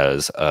not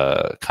as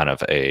kind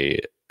of a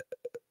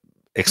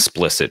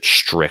explicit,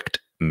 strict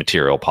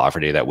material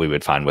poverty that we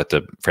would find with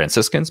the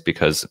Franciscans,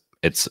 because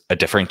it's a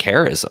different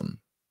charism.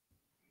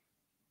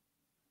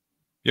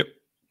 Yep.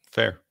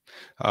 Fair.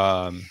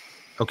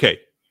 Okay.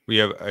 We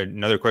have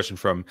another question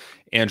from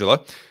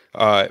Angela.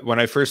 When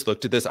I first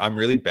looked at this, I'm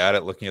really bad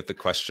at looking at the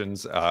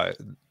questions.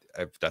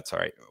 That's all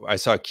right. I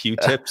saw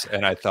Q-tips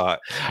and I thought,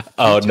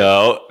 oh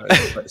no.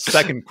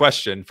 Second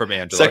question from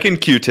Angela.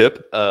 Second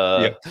Q-tip.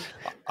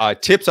 Yeah.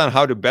 Tips on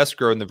how to best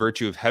grow in the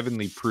virtue of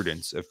heavenly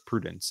prudence,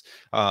 it's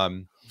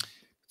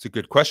a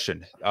good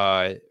question.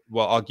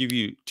 Well, I'll give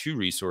you two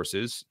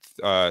resources.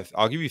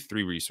 I'll give you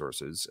three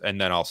resources, and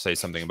then I'll say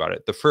something about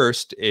it. The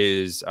first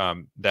is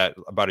that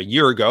about a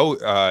year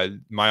ago,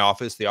 my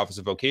office, the Office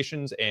of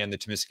Vocations, and the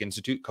Thomistic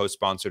Institute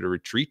co-sponsored a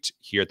retreat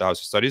here at the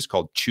House of Studies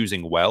called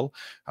Choosing Well,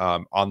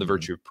 on the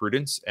virtue of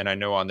prudence. And I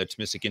know on the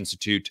Thomistic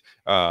Institute,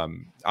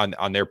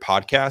 on their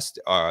podcast,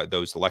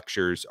 those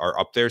lectures are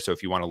up there. So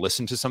if you want to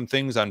listen to some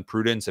things on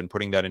prudence and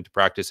putting that into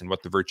practice and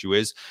what the virtue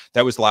is,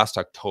 that was last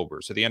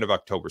October. So the end of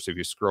October. So if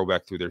you scroll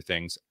back through their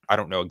things, I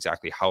don't know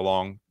exactly how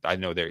long. I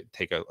know they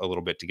take a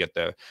little bit to get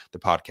the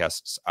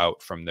podcasts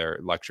out from their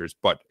lectures,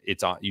 but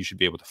it's on. You should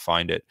be able to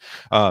find it.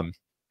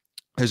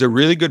 There's a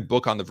really good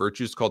book on the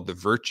virtues called The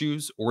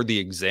Virtues or the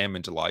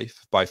Examined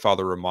Life by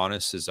Father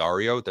Romanus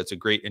Cesario. That's a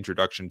great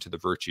introduction to the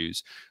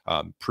virtues,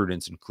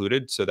 prudence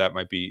included. So that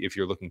might be, if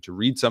you're looking to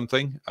read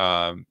something,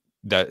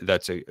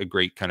 that's a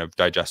great kind of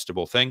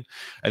digestible thing.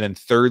 And then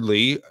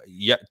thirdly,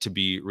 yet to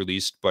be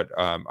released, but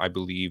I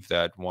believe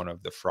that one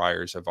of the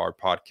friars of our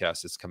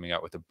podcast is coming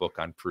out with a book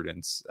on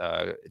prudence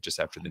just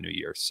after the new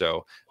year.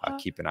 So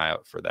keep an eye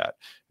out for that.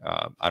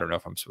 I don't know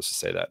if I'm supposed to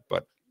say that,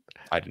 but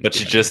I didn't. But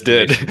you just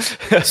did.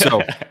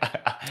 So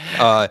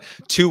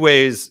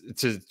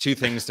two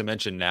things to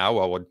mention now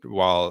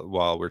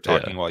while we're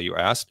talking, while you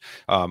asked.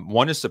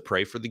 One is to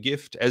pray for the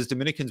gift. As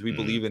Dominicans, we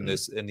believe in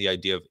this, in the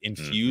idea of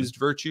infused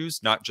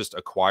virtues, not just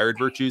acquired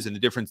virtues. And the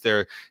difference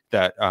there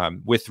that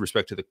with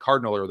respect to the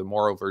cardinal or the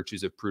moral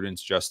virtues of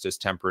prudence, justice,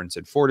 temperance,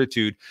 and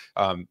fortitude,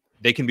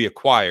 they can be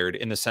acquired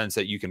in the sense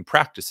that you can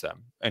practice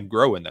them and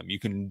grow in them. You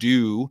can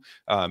do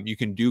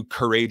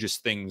courageous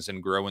things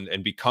and grow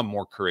and become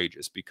more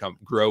courageous,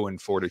 grow in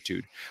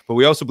fortitude. But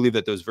we also believe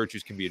that those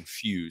virtues can be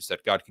infused,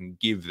 that God can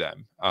give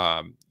them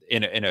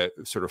in a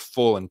sort of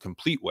full and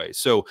complete way.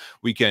 So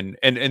we can,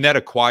 and that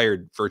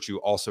acquired virtue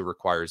also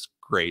requires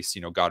grace.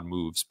 God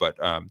moves, but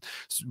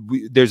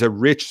there's a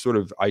rich sort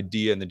of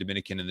idea in the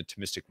Dominican and the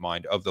Thomistic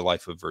mind of the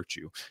life of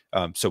virtue.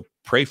 So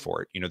pray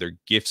for it. They're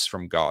gifts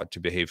from God to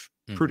behave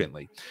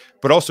prudently,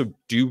 but also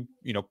do,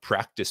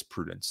 practice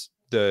prudence.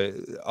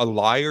 A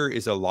liar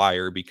is a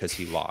liar because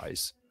he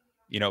lies,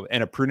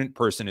 and a prudent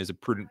person is a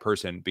prudent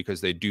person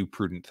because they do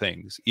prudent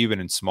things, even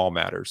in small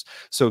matters.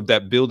 So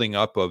that building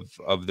up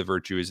of the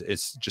virtue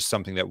is just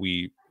something that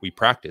we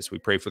practice. We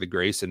pray for the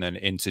grace, and then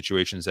in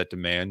situations that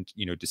demand,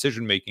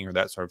 decision making or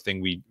that sort of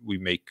thing, we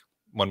make,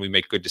 when we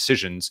make good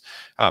decisions.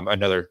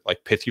 Another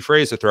like pithy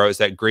phrase to throw out is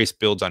that grace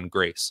builds on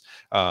grace.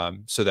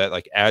 So that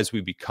like as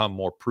we become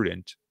more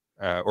prudent,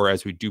 or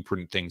as we do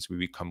prudent things, we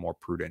become more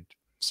prudent.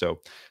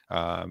 So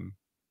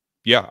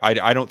yeah,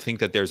 I don't think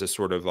that there's a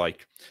sort of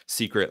like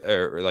secret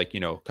or like,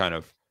 kind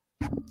of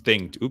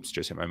thing to,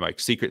 just hit my mic,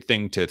 secret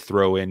thing to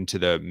throw into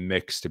the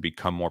mix to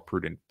become more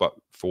prudent, but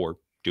for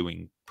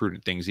doing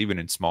prudent things, even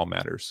in small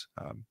matters.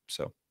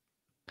 So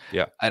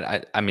yeah.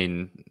 I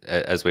mean,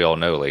 as we all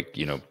know, like,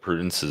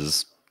 prudence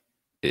is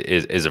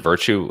a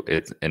virtue.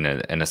 It's in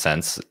a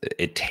sense,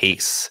 it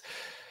takes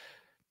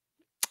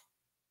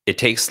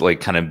like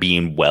kind of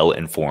being well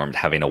informed,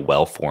 having a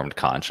well-formed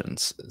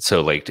conscience. So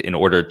like in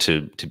order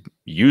to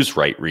use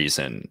right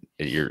reason,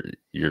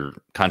 your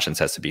conscience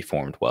has to be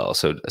formed well.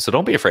 So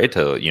don't be afraid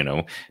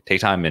to,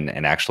 take time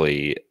and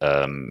actually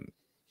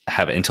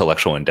have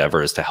intellectual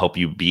endeavors to help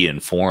you be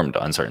informed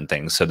on certain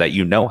things so that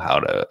you know how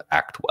to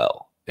act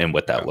well and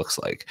what that looks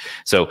like.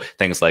 So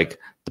things like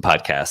the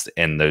podcast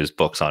and those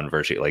books on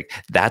virtue, like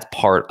that's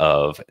part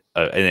of,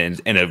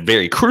 and a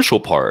very crucial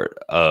part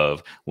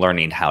of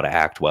learning how to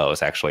act well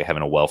is actually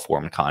having a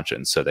well-formed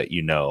conscience so that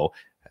you know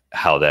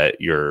how that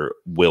your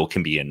will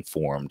can be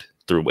informed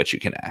through which you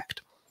can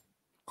act.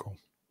 Cool.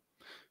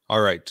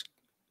 All right.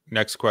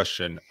 Next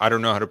question. I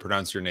don't know how to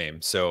pronounce your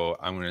name, so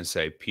I'm going to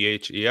say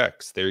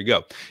P-H-E-X. There you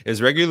go.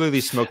 Is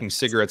regularly smoking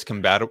cigarettes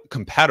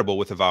compatible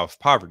with a vow of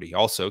poverty?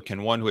 Also,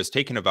 can one who has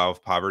taken a vow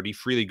of poverty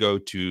freely go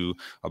to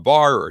a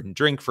bar or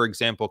drink, for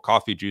example,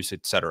 coffee, juice,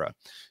 etc.?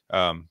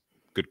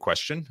 Good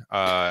question.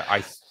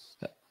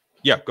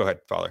 Yeah, go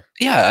ahead, Father.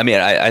 Yeah, I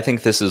mean, I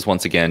think this is,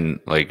 once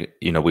again, like,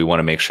 we want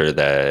to make sure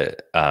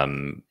that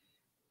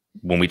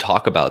when we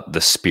talk about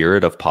the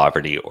spirit of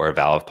poverty or a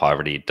vow of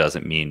poverty, it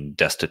doesn't mean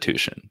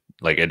destitution.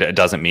 Like it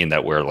doesn't mean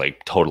that we're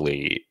like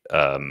totally,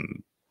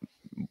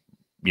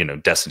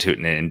 destitute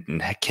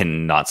and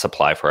cannot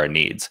supply for our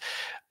needs.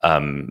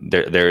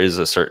 There is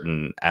a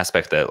certain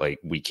aspect that like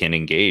we can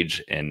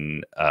engage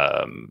in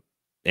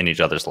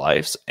each other's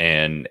lives,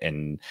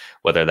 and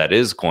whether that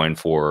is going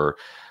for,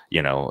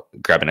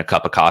 grabbing a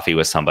cup of coffee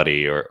with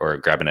somebody or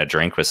grabbing a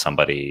drink with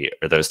somebody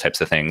or those types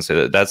of things.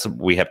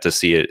 We have to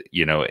see it,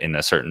 in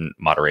a certain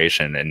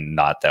moderation, and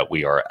not that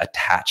we are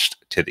attached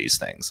to these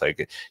things.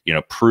 Like,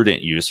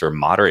 prudent use or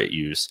moderate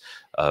use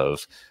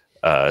of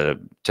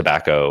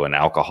tobacco and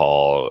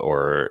alcohol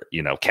or,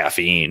 you know,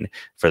 caffeine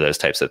for those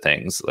types of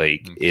things.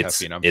 Like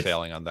caffeine, I'm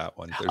failing on that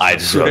one.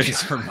 There's no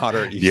for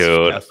moderate use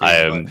dude, caffeine, I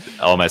am,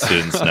 all my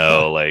students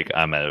know, like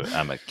I'm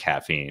a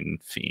caffeine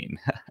fiend.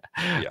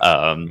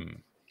 Yeah.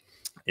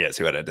 Yeah,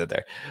 see what I did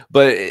there.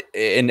 But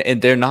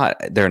and they're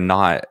not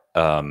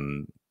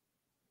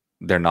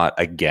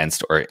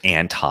against or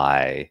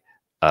anti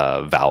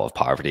vow of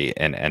poverty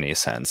in any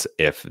sense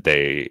if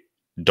they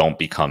don't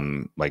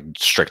become like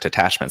strict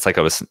attachments. Like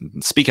I was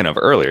speaking of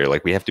earlier,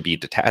 like we have to be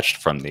detached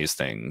from these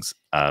things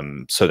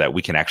so that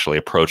we can actually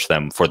approach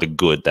them for the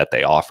good that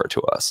they offer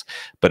to us.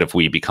 But if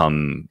we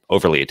become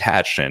overly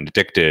attached and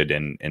addicted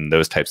and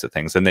those types of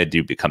things, then they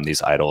do become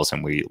these idols,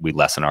 and we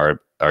lessen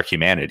our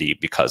humanity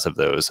because of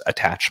those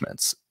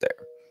attachments there.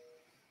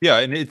 Yeah,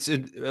 and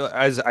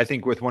as I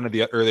think with one of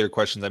the earlier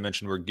questions I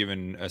mentioned, we're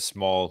given a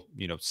small,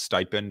 you know,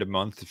 stipend a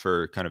month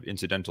for kind of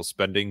incidental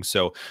spending.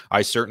 So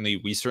we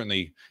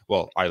certainly,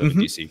 well, I live in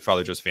DC.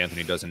 Father Joseph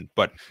Anthony doesn't,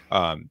 but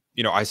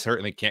you know, I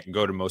certainly can't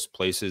go to most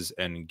places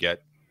and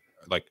get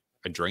like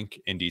a drink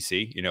in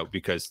DC, you know,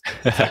 because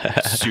it's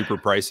like super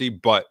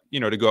pricey. But you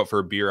know, to go out for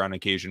a beer on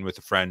occasion with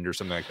a friend or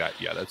something like that,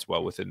 yeah, that's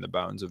well within the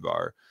bounds of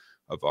our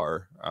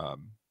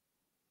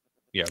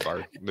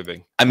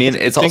living. I mean,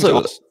 it's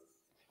also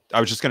I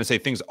was just going to say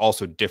things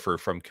also differ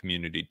from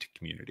community to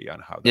community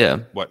on how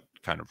what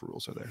kind of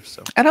rules are there.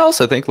 So, and I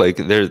also think like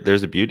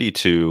there's a beauty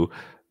to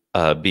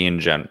being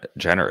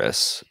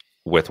generous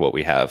with what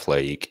we have.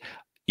 Like,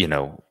 you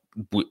know,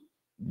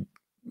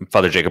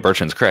 Father Jacob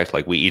Bertrand's correct.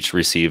 Like we each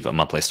receive a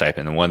monthly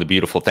stipend, and one of the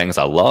beautiful things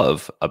I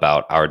love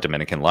about our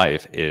Dominican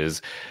life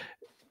is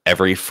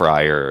every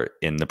friar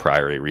in the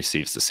priory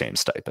receives the same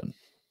stipend.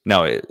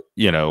 Now,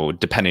 you know,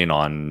 depending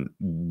on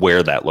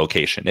where that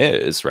location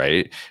is,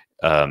 right?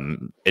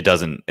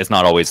 It's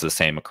not always the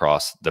same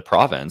across the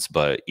province,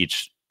 but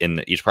each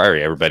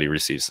priory, everybody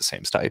receives the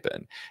same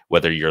stipend,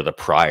 whether you're the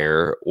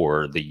prior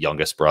or the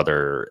youngest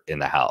brother in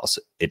the house,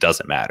 it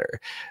doesn't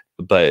matter.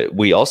 But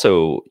we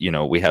also, you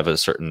know, we have a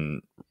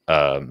certain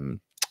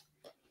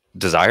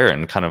desire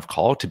and kind of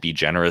call to be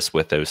generous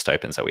with those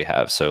stipends that we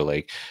have. So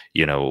like,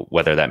 you know,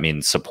 whether that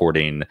means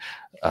supporting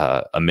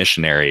a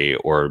missionary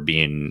or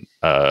being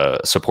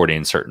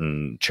supporting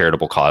certain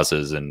charitable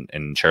causes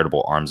and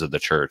charitable arms of the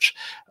church,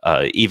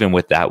 even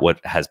with that, what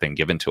has been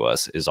given to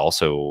us is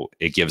also,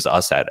 it gives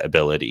us that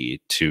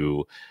ability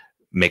to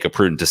make a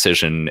prudent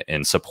decision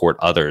and support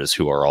others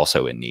who are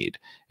also in need.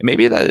 And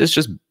maybe that is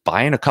just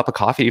buying a cup of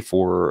coffee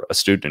for a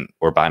student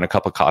or buying a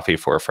cup of coffee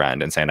for a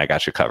friend and saying, I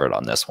got you covered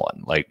on this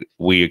one. Like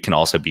we can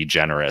also be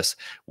generous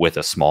with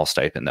a small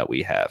stipend that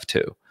we have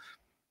too.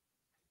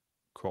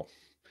 Cool.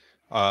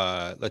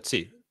 Let's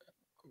see.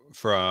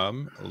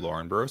 From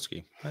Lauren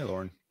Borowski. Hi,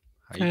 Lauren.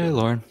 How you doing?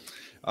 Lauren.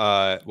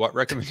 What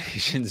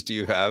recommendations do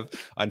you have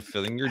on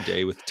filling your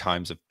day with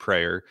times of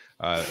prayer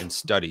and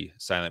study?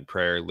 Silent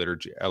prayer,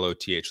 liturgy,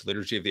 LOTH,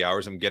 liturgy of the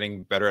hours. I'm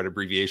getting better at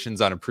abbreviations.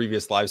 On a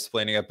previous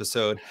Livesplaining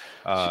episode,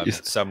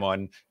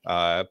 someone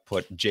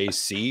put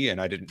JC,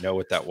 and I didn't know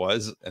what that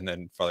was. And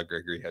then Father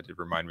Gregory had to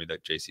remind me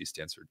that JC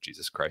stands for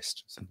Jesus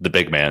Christ. So, the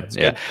big man.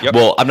 Yeah. Yep.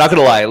 Well, I'm not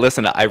going to lie.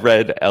 Listen, I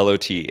read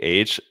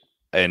LOTH.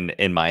 And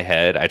in my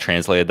head, I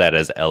translated that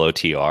as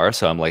LOTR.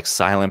 So I'm like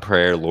silent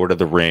prayer, Lord of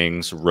the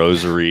Rings,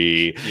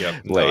 rosary.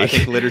 Yep. No, I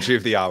think liturgy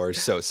of the hours.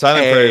 So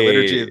silent prayer,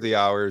 liturgy of the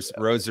hours,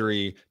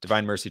 rosary,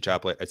 divine mercy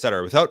chaplet,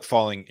 etc. Without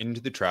falling into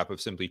the trap of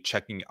simply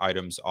checking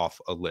items off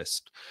a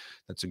list.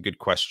 That's a good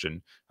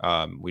question.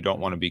 We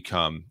don't want to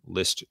become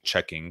list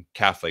checking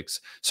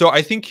Catholics. So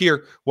I think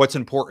here, what's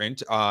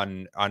important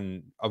on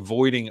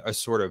avoiding a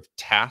sort of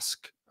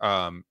task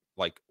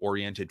like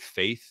oriented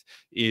faith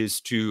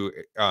is to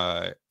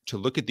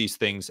look at these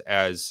things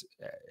as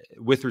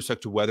with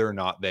respect to whether or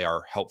not they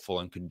are helpful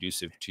and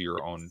conducive to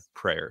your own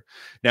prayer.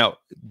 Now,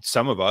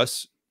 some of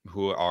us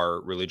who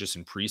are religious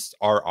and priests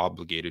are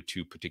obligated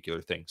to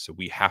particular things. So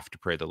we have to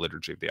pray the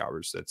liturgy of the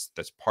hours.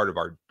 That's part of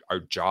our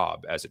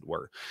job, as it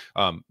were.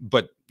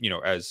 But, you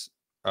know, as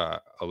a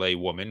lay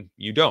woman,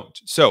 you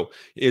don't. So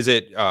is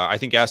it, I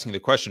think asking the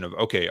question of,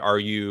 okay, are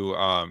you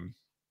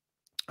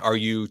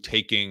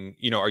taking,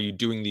 you know, are you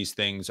doing these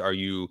things? Are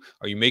you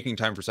making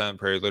time for silent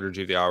prayer,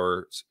 liturgy of the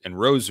hours, and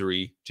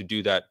rosary to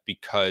do that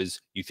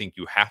because you think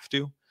you have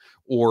to,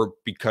 or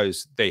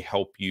because they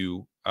help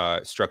you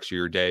structure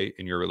your day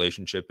and your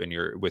relationship and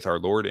with our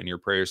Lord and your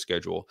prayer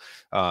schedule?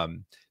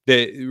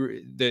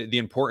 The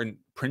important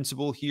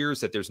principle here is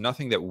that there's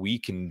nothing that we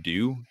can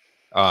do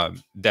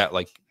that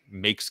like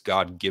makes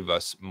God give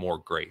us more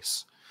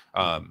grace.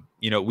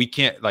 You know, we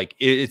can't, like,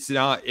 it's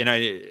not, and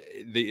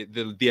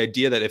the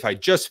idea that if I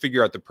just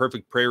figure out the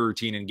perfect prayer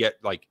routine and get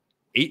like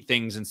 8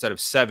 things instead of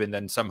 7,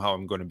 then somehow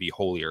I'm going to be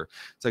holier.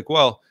 It's like,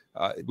 well,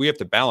 we have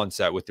to balance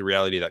that with the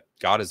reality that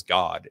God is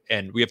God,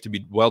 and we have to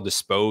be well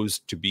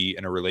disposed to be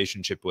in a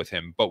relationship with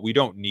him, but we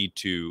don't need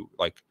to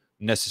like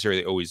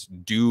necessarily always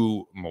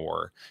do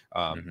more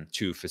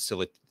to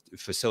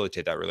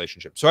facilitate that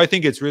relationship. So I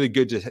think it's really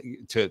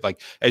good to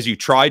like, as you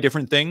try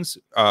different things,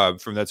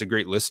 that's a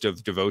great list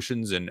of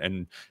devotions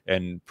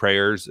and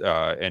prayers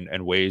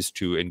and ways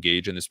to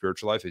engage in the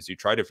spiritual life. As you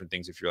try different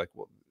things, if you're like,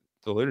 well,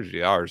 the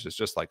liturgy hours is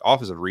just like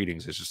office of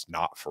readings is just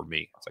not for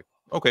me. It's like,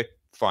 okay,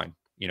 fine.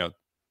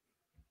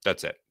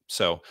 That's it.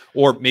 So,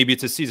 or maybe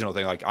it's a seasonal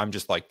thing. Like I'm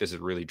just like, this is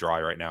really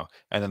dry right now.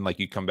 And then like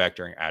you come back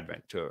during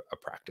Advent to a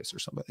practice or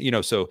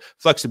something, so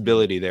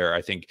flexibility there.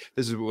 I think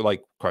this is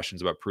like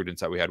questions about prudence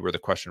that we had, where the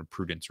question of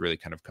prudence really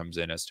kind of comes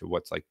in as to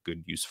what's like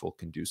good, useful,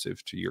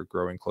 conducive to your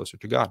growing closer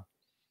to God.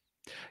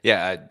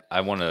 Yeah.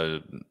 I want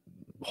to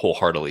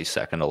wholeheartedly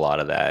second a lot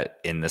of that,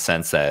 in the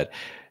sense that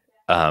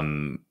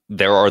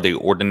there are the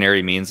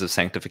ordinary means of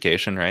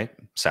sanctification, right?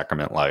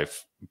 Sacrament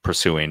life,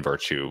 pursuing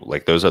virtue,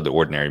 like those are the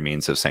ordinary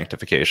means of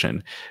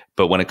sanctification.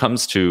 But when it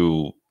comes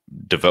to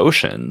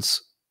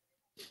devotions,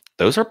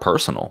 those are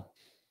personal,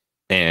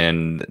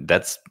 and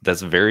that's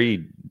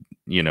very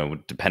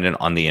dependent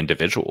on the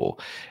individual.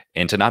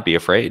 And to not be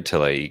afraid to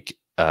like,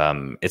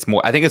 I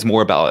think it's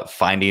more about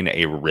finding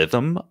a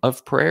rhythm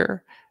of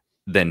prayer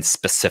than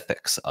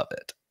specifics of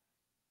it,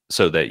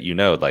 so that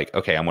like,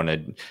 okay, I want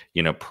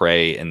to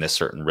pray in this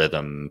certain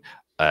rhythm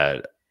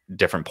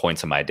different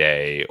points of my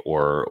day,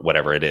 or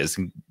whatever it is,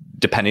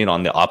 depending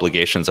on the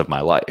obligations of my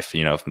life. If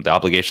the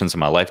obligations of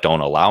my life don't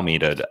allow me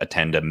to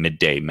attend a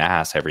midday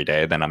mass every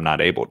day, then I'm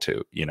not able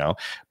to,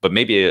 but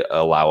maybe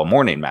allow a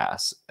morning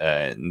mass,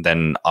 and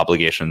then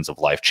obligations of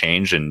life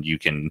change and you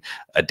can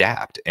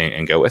adapt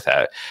and go with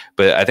that.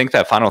 But I think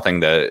that final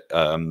thing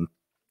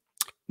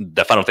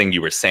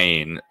you were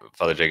saying,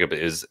 Father Jacob,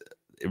 is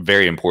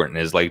very important,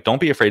 is like,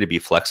 don't be afraid to be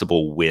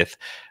flexible with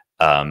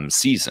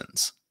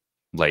seasons.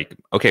 Like,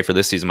 okay, for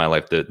this season of my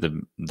life,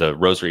 the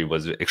rosary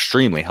was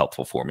extremely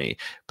helpful for me,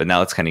 but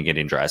now it's kind of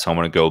getting dry. So I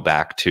want to go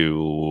back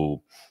to,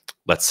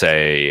 let's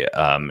say,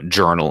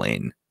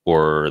 journaling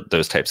or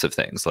those types of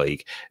things.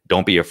 Like,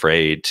 don't be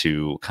afraid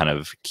to kind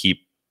of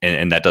keep,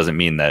 and that doesn't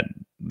mean that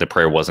the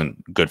prayer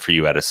wasn't good for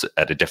you at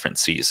a different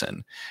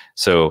season.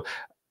 So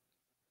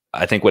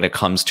I think when it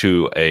comes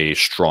to a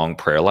strong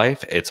prayer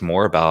life, it's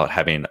more about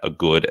having a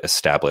good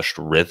established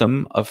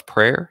rhythm of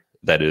prayer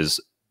that is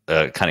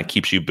kind of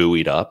keeps you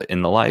buoyed up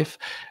in the life,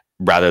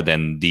 rather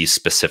than these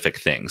specific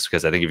things.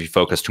 Because I think if you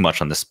focus too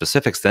much on the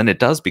specifics, then it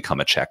does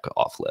become a check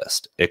off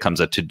list. It becomes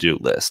a to-do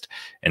list,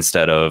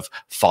 instead of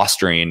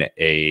fostering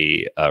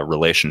a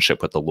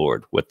relationship with the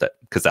Lord, with that,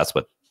 because that's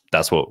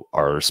what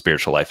our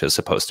spiritual life is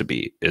supposed to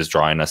be, is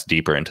drawing us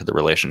deeper into the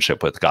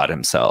relationship with God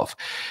himself.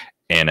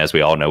 And as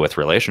we all know, with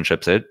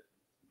relationships, it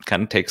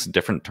kind of takes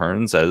different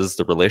turns as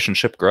the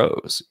relationship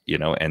grows,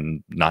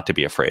 and not to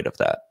be afraid of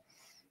that.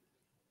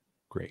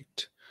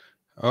 Great.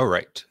 All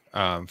right.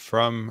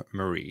 From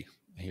Marie,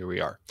 here we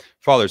are.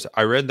 Fathers,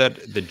 I read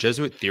that the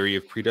Jesuit theory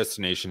of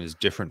predestination is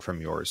different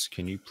from yours.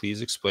 Can you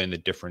please explain the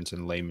difference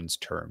in layman's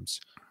terms?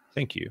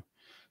 Thank you.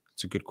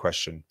 It's a good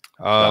question.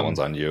 That one's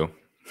on you.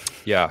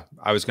 Yeah,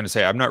 I was going to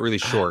say, I'm not really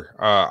sure.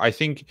 I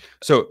think,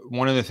 so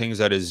one of the things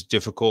that is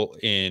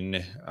difficult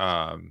in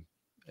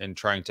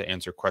trying to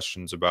answer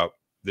questions about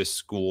this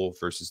school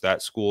versus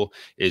that school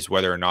is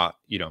whether or not,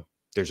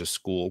 there's a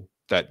school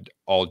that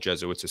all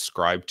Jesuits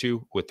ascribe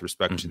to with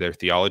respect to their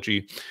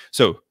theology.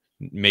 So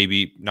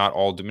maybe not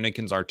all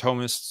Dominicans are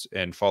Thomists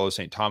and follow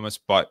St. Thomas,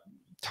 but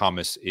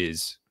Thomas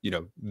is,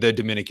 the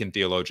Dominican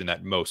theologian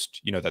that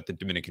most, that the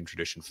Dominican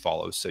tradition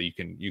follows. So you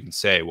can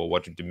say, well,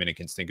 what do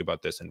Dominicans think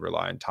about this, and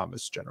rely on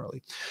Thomas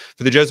generally.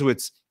 For the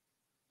Jesuits,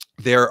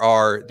 there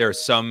are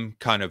some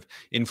kind of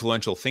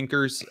influential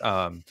thinkers,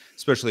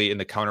 especially in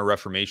the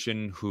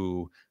Counter-Reformation,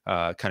 who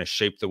kind of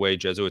shaped the way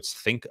Jesuits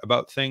think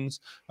about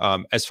things.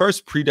 As far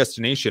as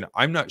predestination,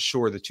 I'm not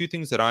sure. The two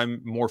things that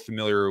I'm more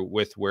familiar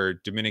with where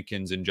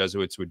Dominicans and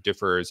Jesuits would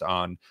differ is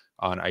on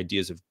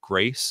ideas of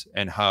grace,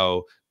 and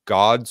how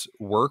God's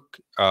work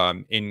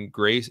in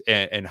grace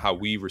and how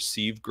we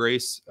receive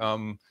grace,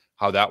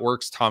 how that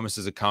works,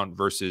 Thomas's account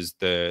versus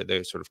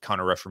the sort of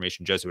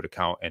Counter-Reformation Jesuit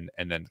account, and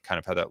then kind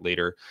of how that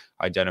later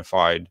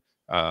identified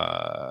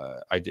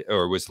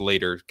or was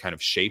later kind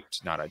of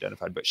shaped, not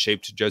identified, but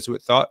shaped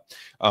Jesuit thought.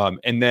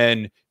 And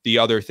then the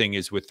other thing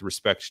is with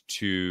respect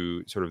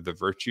to sort of the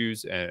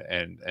virtues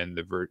and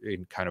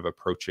in kind of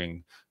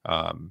approaching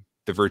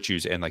the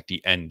virtues and like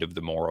the end of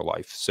the moral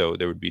life. So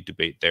there would be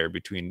debate there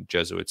between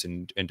Jesuits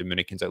and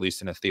Dominicans, at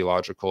least in a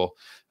theological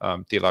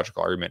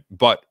argument.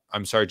 But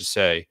I'm sorry to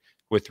say,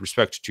 with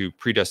respect to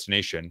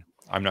predestination,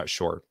 I'm not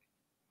sure.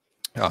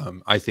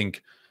 I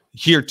think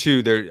here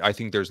too, I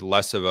think there's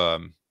less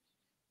of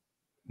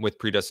with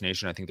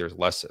predestination, I think there's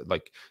less,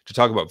 like, to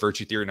talk about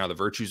virtue theory and how the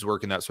virtues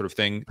work and that sort of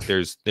thing.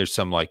 There's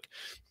some like,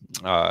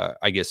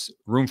 I guess,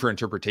 room for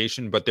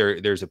interpretation, but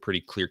there's a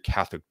pretty clear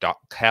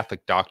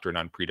Catholic doctrine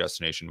on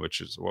predestination,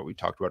 which is what we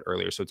talked about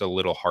earlier. So it's a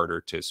little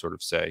harder to sort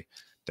of say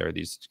there are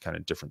these kind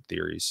of different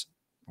theories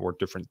or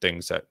different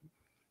things that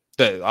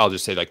I'll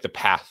just say, like, the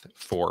path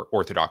for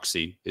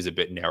orthodoxy is a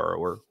bit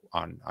narrower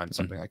on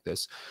something like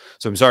this.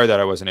 So I'm sorry that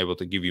I wasn't able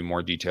to give you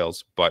more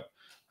details, but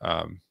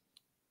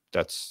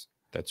that's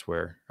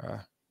where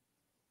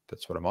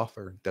that's what I'm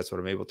offering. That's what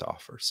I'm able to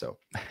offer. So,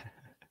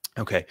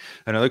 okay.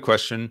 Another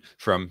question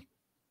from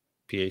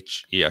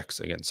PHEX.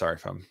 Again, sorry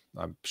if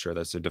I'm sure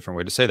that's a different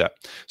way to say that.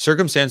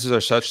 Circumstances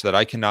are such that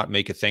I cannot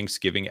make a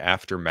Thanksgiving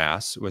after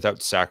Mass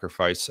without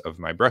sacrifice of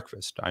my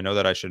breakfast. I know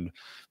that I should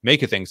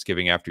make a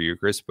Thanksgiving after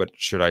Eucharist, but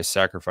should I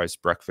sacrifice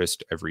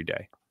breakfast every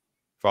day?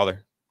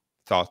 Father,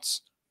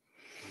 thoughts?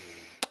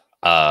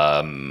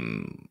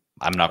 I'm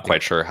not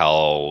quite sure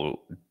how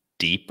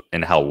deep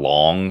and how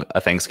long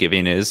a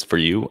Thanksgiving is for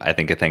you. I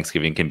think a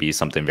Thanksgiving can be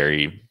something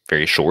very,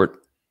 very short.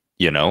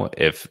 You know,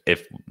 if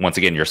once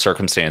again, your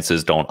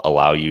circumstances don't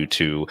allow you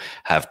to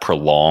have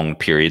prolonged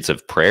periods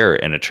of prayer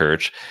in a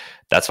church,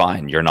 that's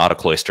fine. You're not a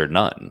cloistered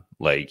nun.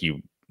 Like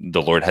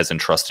the Lord has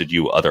entrusted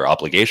you other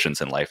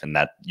obligations in life, and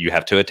that you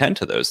have to attend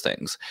to those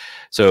things.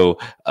 So,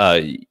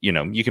 you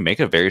know, you can make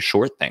a very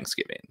short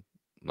Thanksgiving.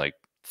 Like,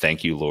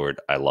 thank you,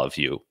 Lord, I love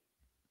you.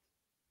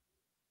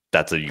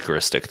 That's a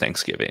Eucharistic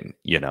Thanksgiving,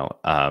 you know,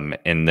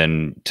 and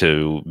then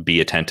to be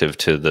attentive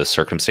to the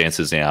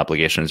circumstances and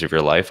obligations of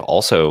your life,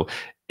 also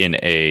in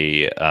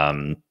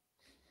an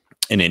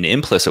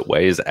implicit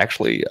way, is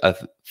actually a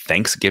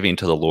thanksgiving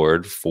to the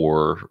Lord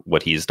for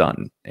what He's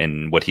done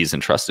and what He's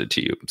entrusted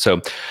to you.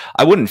 So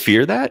I wouldn't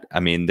fear that.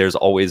 I mean, there's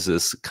always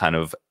this kind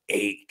of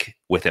ache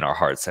within our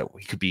hearts that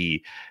we could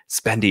be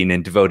spending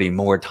and devoting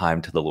more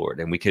time to the Lord,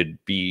 and we could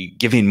be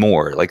giving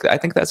more. Like, I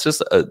think that's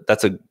just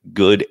that's a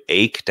good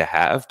ache to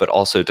have, but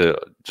also to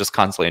just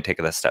constantly take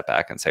that step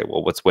back and say,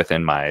 well, what's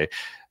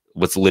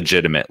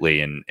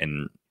legitimately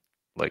and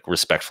like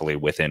respectfully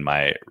within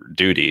my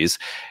duties.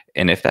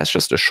 And if that's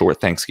just a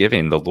short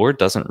Thanksgiving, the Lord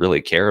doesn't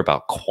really care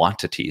about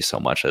quantity so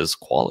much as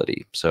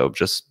quality. So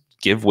just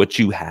give what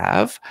you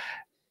have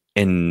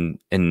and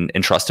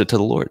entrust it to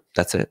the Lord.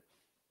 That's it.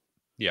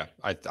 Yeah,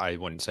 I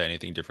wouldn't say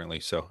anything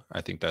differently. So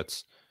I think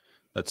that's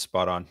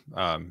spot on.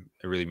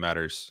 It really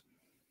matters.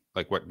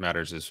 Like, what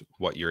matters is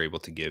what you're able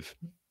to give.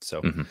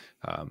 So,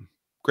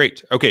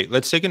 great. Okay,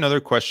 let's take another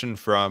question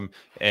from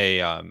a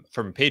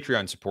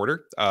Patreon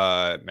supporter,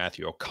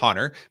 Matthew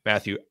O'Connor.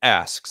 Matthew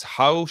asks,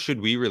 "How should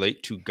we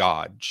relate to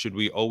God? Should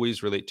we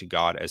always relate to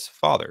God as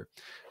Father?"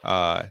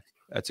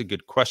 That's a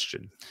good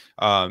question.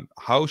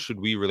 How should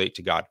we relate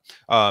to God?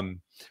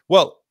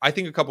 Well, I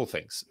think a couple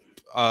things.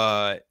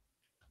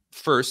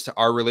 First,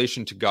 our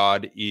relation to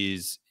God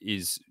is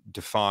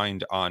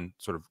defined on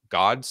sort of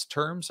God's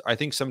terms. I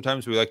think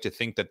sometimes we like to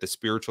think that the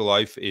spiritual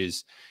life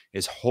is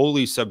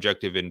wholly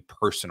subjective and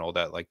personal,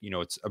 that, like, you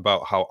know, it's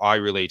about how I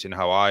relate and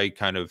how I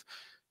kind of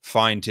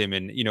find Him.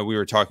 And, you know, we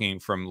were talking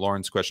from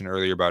Lauren's question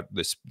earlier about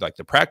this, like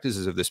the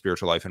practices of the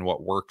spiritual life and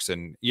what works.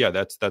 And yeah,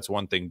 that's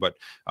one thing. But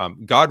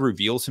God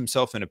reveals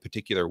Himself in a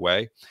particular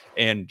way,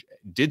 and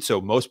did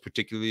so most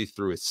particularly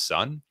through His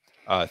Son.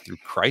 Through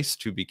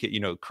Christ, who became, you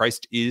know,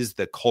 Christ is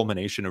the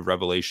culmination of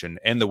revelation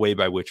and the way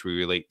by which we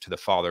relate to the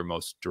Father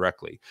most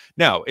directly.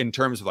 Now, in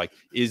terms of, like,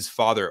 is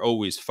Father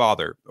always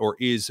Father, or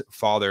is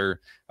Father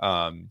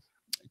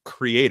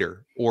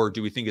creator, or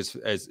do we think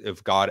as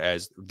of God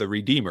as the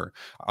Redeemer?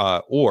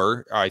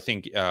 Or I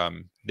think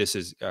this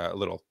is a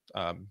little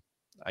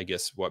I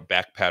guess what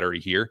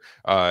backpattery here.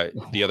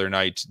 The other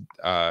night,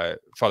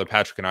 Father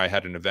Patrick and I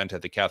had an event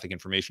at the Catholic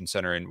Information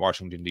Center in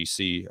Washington,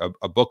 D.C.,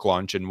 a book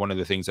launch. And one of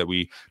the things that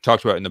we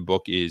talked about in the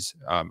book is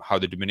how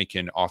the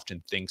Dominican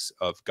often thinks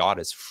of God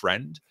as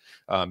friend,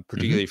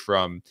 particularly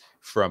from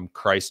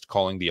Christ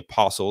calling the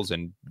apostles.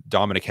 And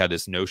Dominic had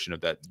this notion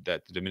of that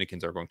the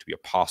Dominicans are going to be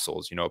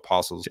apostles, you know,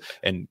 apostles,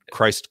 and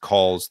Christ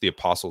calls the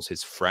apostles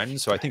His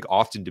friends. So I think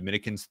often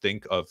Dominicans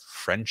think of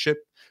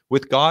friendship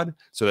with God.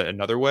 So that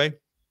another way.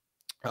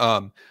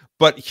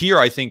 But here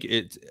I think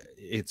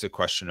it's a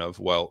question of,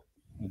 well,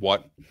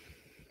 what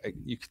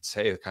you could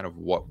say, kind of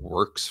what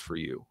works for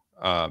you.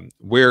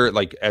 We're,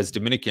 like, as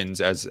Dominicans,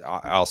 as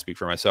I'll speak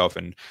for myself,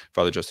 and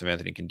Father Joseph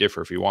Anthony can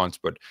differ if he wants,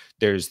 but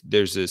there's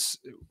this,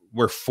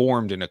 we're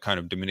formed in a kind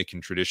of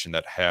Dominican tradition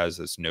that has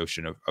this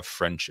notion of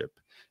friendship.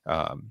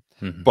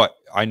 But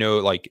I know,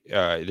 like,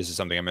 this is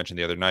something I mentioned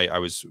the other night. I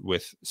was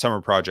with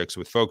summer projects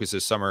with Focus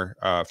this summer.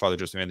 Father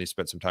Joseph Anthony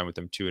spent some time with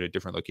them too, in a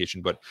different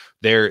location, but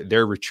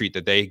their retreat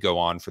that they go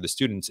on for the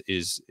students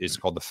is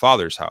called the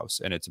Father's House,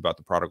 and it's about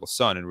the prodigal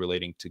son and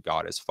relating to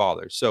God as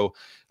Father. So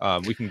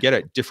we can get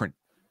at different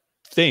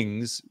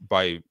things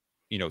by,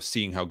 you know,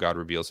 seeing how God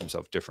reveals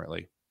Himself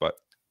differently, but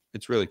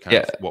it's really kind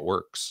of what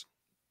works.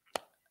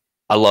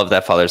 I love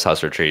that Father's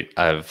House retreat.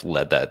 I've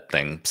led that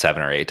thing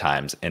 7 or 8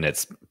 times, and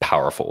it's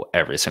powerful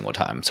every single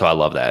time. So I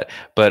love that.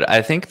 But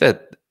I think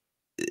that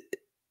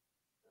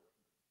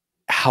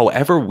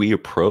however we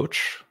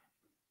approach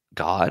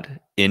God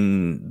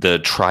in the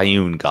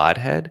triune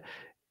Godhead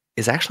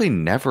is actually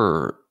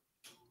never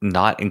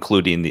not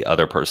including the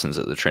other persons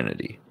of the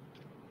Trinity.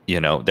 You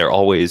know, they're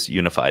always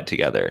unified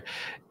together.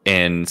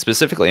 And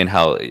specifically in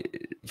how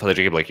Father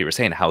Jacob, like you were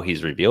saying, how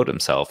He's revealed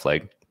Himself,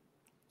 like,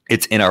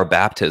 it's in our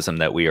baptism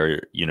that we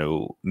are, you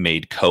know,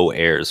 made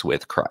co-heirs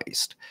with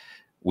Christ.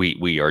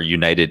 We are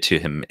united to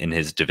Him in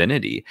His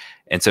divinity.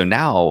 And so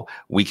now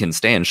we can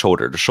stand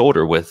shoulder to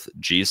shoulder with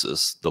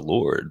Jesus, the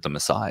Lord, the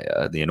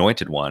Messiah, the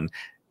Anointed One.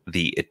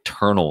 the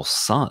eternal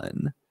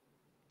Son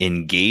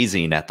in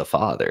gazing at the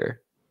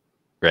Father,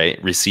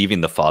 right?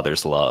 Receiving the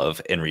Father's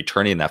love and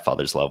returning that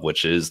Father's love,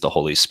 which is the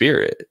Holy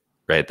Spirit,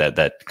 right?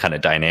 That kind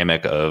of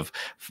dynamic of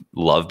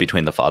love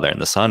between the Father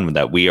and the Son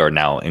that we are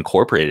now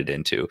incorporated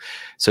into.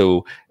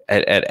 So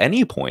at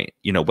any point,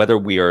 you know, whether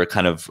we are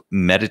kind of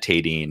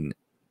meditating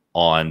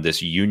on this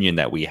union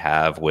that we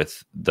have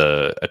with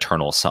the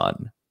eternal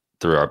Son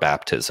through our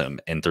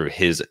baptism and through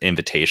his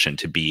invitation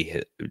to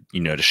be,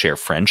 you know, to share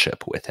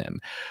friendship with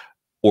him,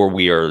 or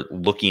we are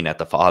looking at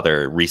the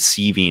Father,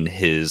 receiving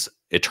his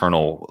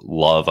eternal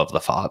love of the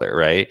Father,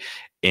 right?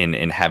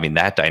 In having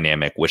that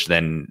dynamic, which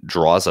then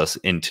draws us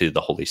into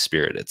the Holy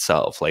Spirit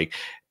itself. Like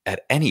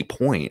at any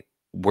point,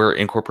 we're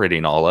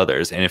incorporating all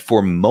others. And if for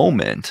a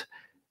moment,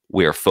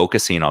 we are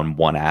focusing on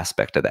one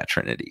aspect of that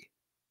Trinity,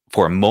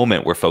 for a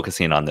moment, we're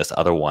focusing on this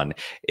other one,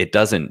 it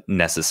doesn't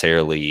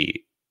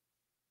necessarily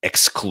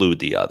exclude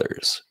the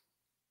others.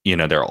 You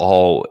know, they're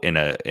all in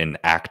an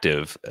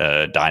active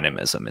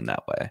dynamism in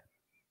that way.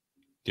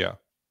 Yeah.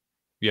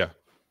 Yeah.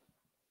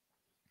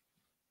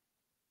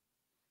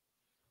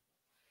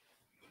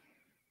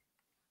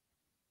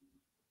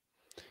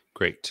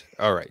 Great.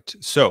 All right.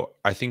 So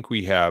I think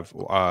we have,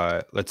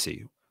 let's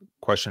see,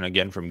 question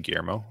again from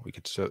Guillermo. We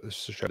could show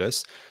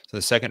this. So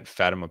the second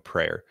Fatima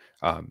prayer.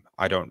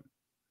 I don't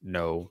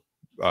know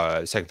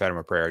second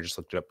Fatima prayer. I just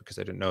looked it up because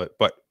I didn't know it.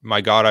 But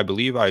my God, I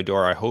believe, I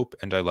adore, I hope,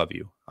 and I love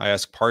you. I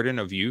ask pardon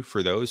of you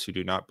for those who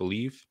do not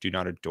believe, do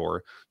not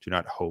adore, do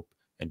not hope,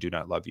 and do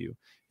not love you.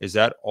 Is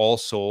that all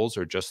souls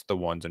or just the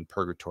ones in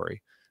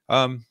purgatory?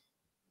 I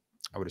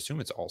would assume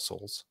it's all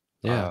souls.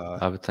 Yeah,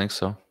 I would think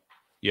so.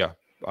 Yeah.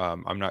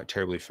 I'm not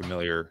terribly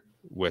familiar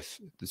with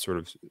the sort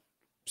of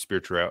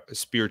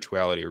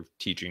spirituality or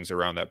teachings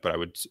around that, but I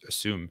would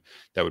assume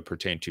that would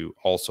pertain to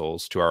all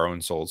souls, to our own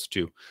souls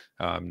too,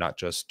 not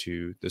just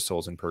to the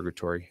souls in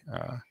purgatory.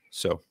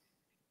 So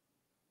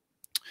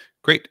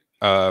great.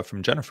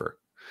 From Jennifer.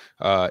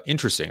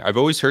 Interesting. I've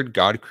always heard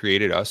God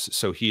created us,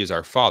 so he is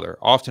our father.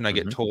 Often I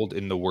get told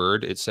in the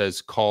word, it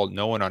says, call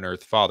no one on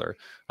earth father.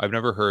 I've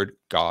never heard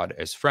God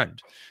as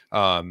friend.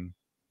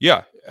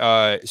 Yeah.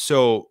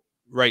 So,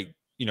 right.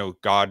 You know,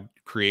 God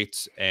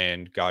creates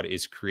and God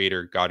is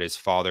creator. God is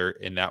father.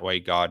 In that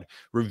way, God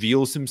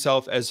reveals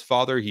himself as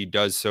father. He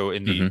does so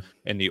in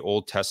the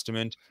Old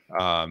Testament,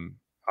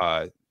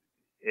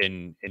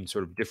 in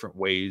sort of different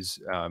ways,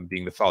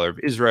 being the father of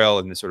Israel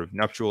and the sort of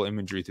nuptial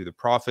imagery through the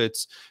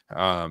prophets,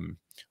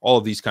 all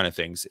of these kind of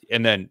things.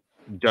 And then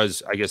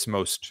does, I guess,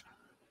 most,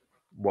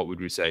 what would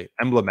we say,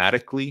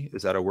 emblematically,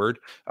 is that a word?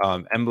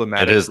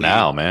 Emblematically. It is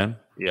now, man.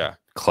 Yeah.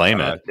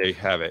 Claim it. There you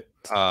have it.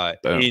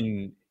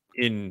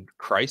 In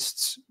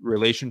Christ's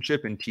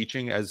relationship and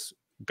teaching as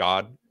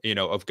God, you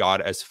know, of God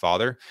as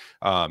father.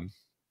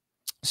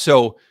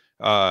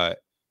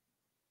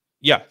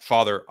 Yeah,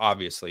 father,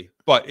 obviously.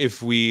 But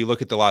if we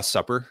look at the Last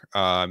Supper,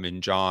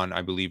 in John,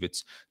 I believe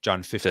it's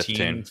John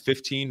 15,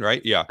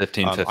 right? Yeah.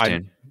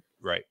 15.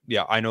 Right.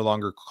 Yeah. I no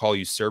longer call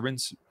you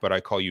servants, but I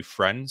call you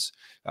friends.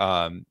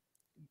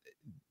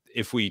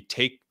 If we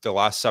take the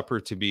Last Supper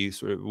to be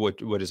sort of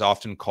what is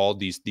often called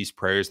these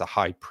prayers, the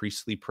high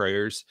priestly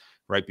prayers,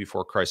 right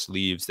before Christ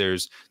leaves,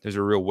 there's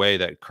a real way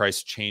that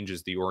Christ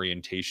changes the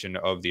orientation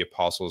of the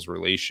apostles'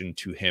 relation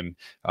to him,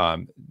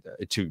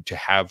 to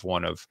have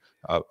one of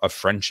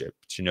friendship,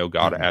 to know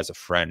God as a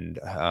friend.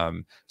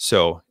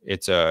 So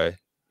it's a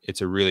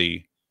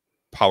really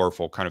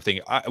powerful kind of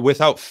thing.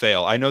 Without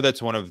fail, I know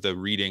that's one of the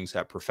readings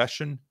at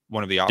profession,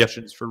 one of the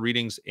options for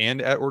readings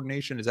and at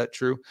ordination. Is that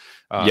true?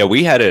 Yeah,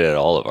 we had it at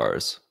all of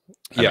ours.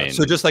 I mean,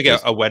 so just like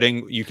a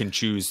wedding, you can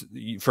choose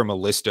from a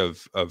list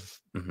of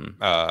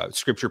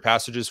scripture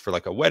passages for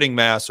like a wedding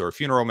mass or a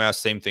funeral mass.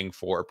 Same thing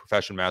for a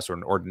profession mass or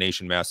an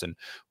ordination mass. And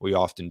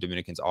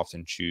Dominicans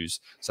often choose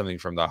something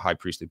from the high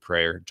priestly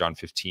prayer, John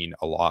 15,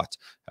 a lot.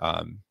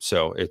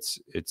 So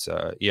it's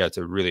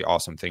a really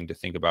awesome thing to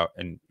think about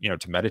and, you know,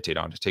 to meditate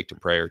on, to take to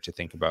prayer, to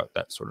think about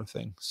that sort of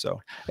thing. So,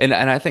 and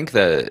I think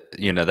that,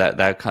 you know,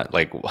 that kind of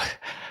like,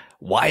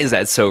 why is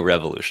that so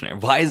revolutionary?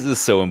 Why is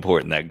this so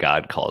important that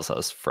God calls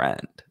us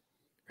friend,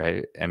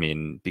 right? I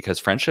mean, because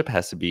friendship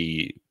has to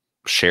be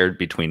shared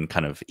between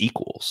kind of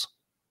equals.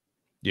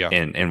 Yeah.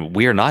 And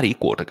we are not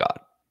equal to God.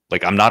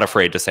 Like, I'm not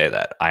afraid to say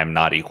that. I am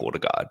not equal to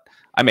God.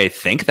 I may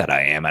think that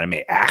I am, and I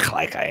may act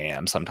like I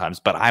am sometimes,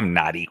 but I'm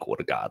not equal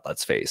to God.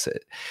 Let's face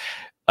it.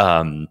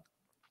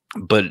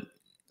 But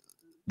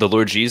the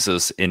Lord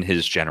Jesus, in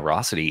his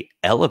generosity,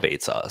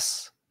 elevates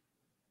us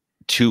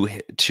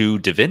to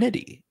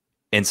divinity.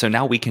 And so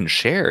now we can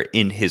share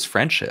in his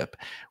friendship,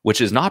 which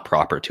is not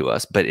proper to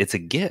us, but it's a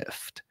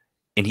gift.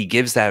 And he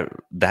gives that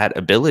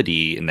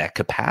ability and that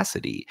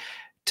capacity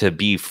to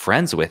be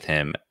friends with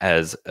him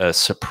as a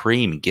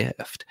supreme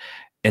gift.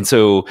 And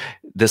so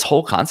this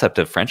whole concept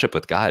of friendship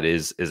with God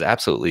is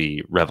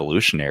absolutely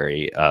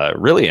revolutionary,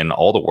 really, in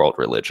all the world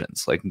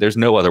religions. Like, there's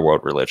no other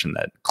world religion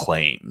that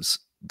claims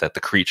that the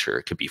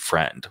creature could be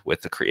friend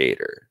with the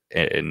creator.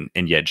 And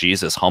yet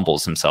Jesus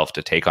humbles himself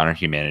to take on our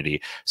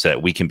humanity so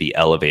that we can be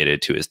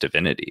elevated to his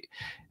divinity.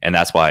 And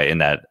that's why in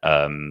that,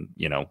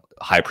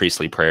 high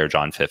priestly prayer,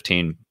 John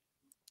 15,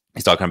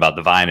 he's talking about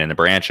the vine and the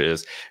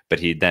branches, but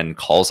he then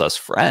calls us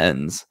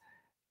friends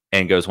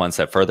and goes one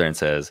step further and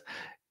says,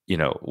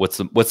 what's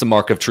the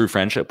mark of true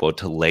friendship? Well,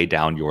 to lay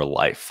down your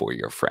life for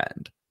your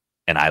friend.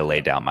 And I lay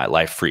down my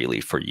life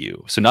freely for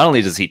you. So not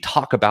only does he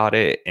talk about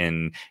it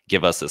and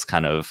give us this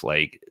kind of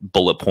like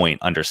bullet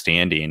point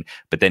understanding,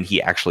 but then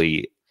he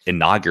actually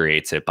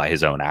inaugurates it by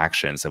his own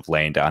actions of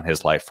laying down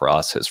his life for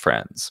us, his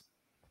friends.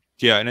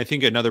 Yeah. And I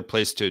think another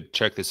place to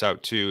check this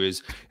out too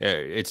is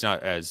it's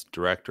not as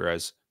direct or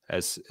as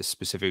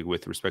specific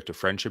with respect to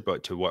friendship,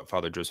 but to what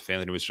Father Joseph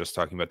Anthony was just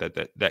talking about,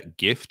 that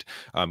gift,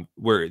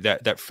 where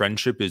that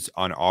friendship is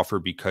on offer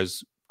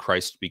because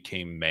Christ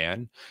became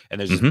man. And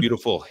there's this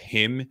beautiful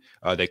hymn,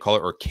 they call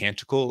it, or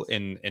canticle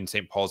in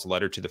St. Paul's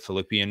letter to the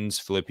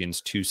Philippians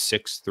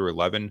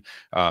 2:6-11,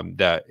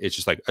 that it's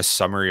just like a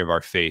summary of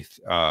our faith.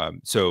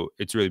 So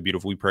it's really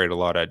beautiful. We pray it a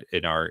lot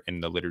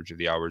in the Liturgy of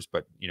the Hours,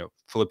 but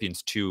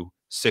Philippians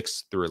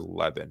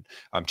 2:6-11.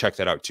 Check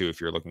that out too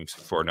if you're looking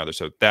for another.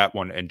 So that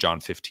one and John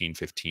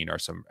 15:15 are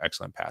some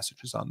excellent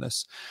passages on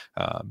this.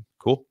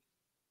 Cool.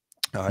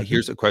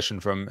 Here's a question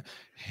from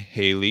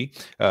Haley.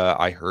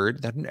 I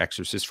heard that an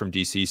exorcist from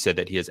DC said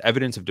that he has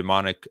evidence of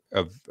demonics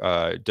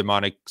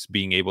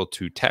being able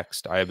to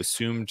text. I have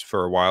assumed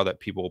for a while that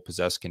people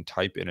possessed can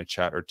type in a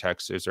chat or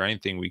text. Is there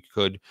anything we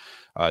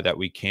that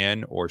we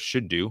can or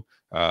should do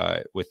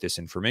with this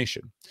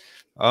information?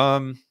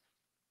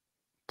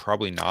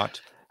 Probably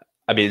not.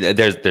 I mean,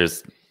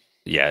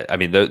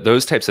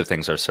 those types of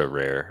things are so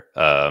rare.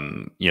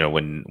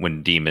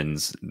 When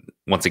demons,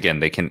 once again,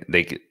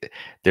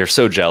 they're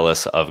so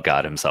jealous of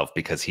God himself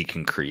because he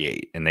can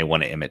create and they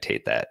want to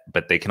imitate that,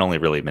 but they can only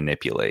really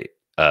manipulate.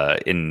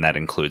 And that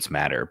includes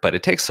matter, but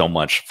it takes so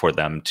much for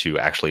them to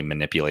actually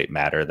manipulate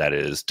matter that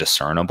is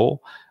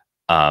discernible.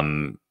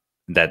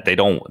 That they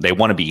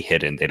want to be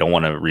hidden. They don't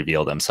want to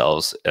reveal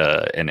themselves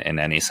in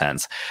any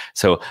sense.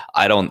 So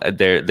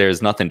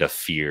there's nothing to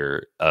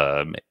fear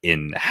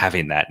in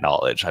having that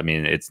knowledge. I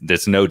mean,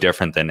 it's no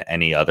different than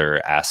any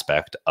other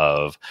aspect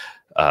of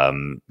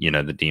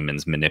the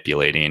demons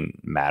manipulating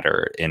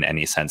matter in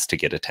any sense to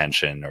get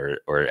attention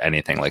or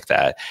anything like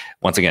that.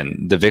 Once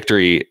again, the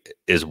victory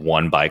is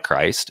won by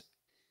Christ.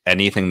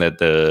 Anything that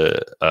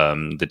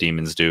the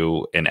demons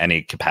do in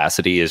any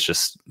capacity is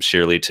just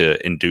sheerly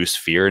to induce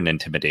fear and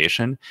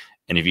intimidation.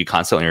 And if you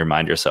constantly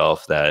remind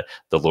yourself that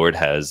the Lord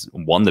has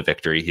won the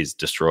victory, he's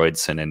destroyed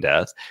sin and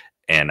death,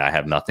 and I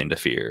have nothing to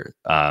fear.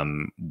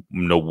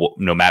 No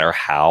matter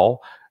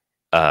how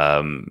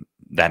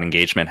that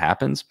engagement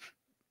happens,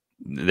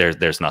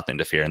 there's nothing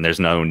to fear, and there's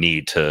no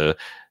need to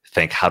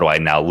think, how do I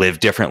now live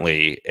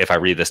differently? If I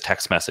read this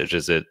text message,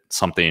 is it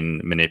something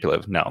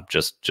manipulative? No,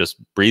 just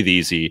breathe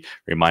easy.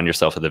 Remind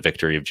yourself of the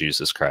victory of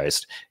Jesus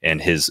Christ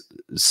and his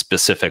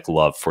specific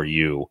love for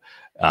you,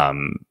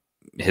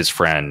 his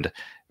friend,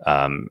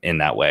 in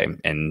that way,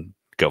 and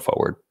go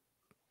forward.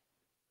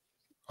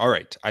 All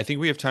right. I think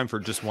we have time for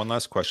just one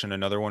last question.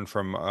 Another one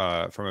from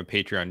a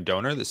Patreon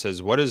donor that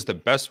says, what is the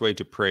best way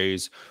to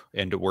praise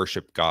and to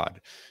worship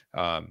God?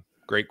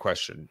 Great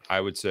question. I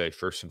would say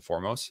first and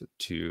foremost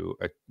to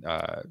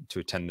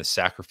attend the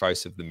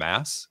sacrifice of the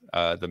Mass.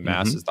 The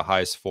Mass is the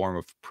highest form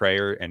of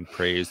prayer and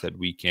praise that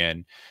we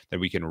can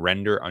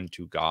render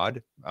unto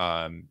God.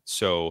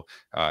 So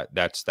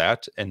that's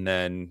that. And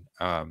then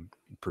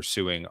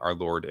pursuing our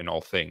Lord in all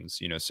things.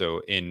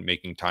 So in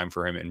making time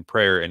for him in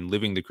prayer and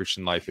living the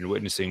Christian life and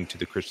witnessing to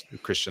the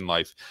Christian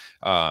life,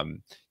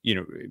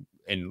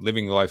 and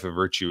living the life of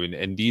virtue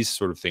and these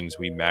sort of things,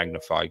 we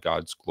magnify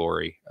God's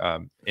glory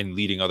in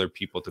leading other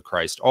people to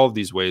Christ. All of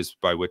these ways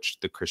by which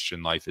the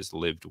Christian life is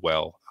lived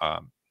well,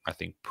 I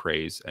think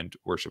praise and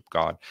worship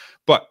God.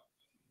 But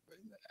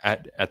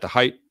at the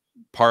height,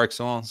 par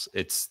excellence,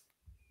 it's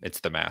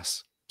the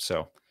Mass.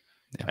 So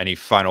any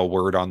final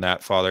word on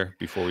that, Father,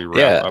 before we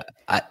wrap up?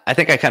 I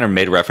think I kind of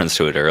made reference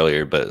to it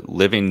earlier, but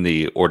living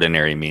the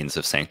ordinary means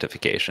of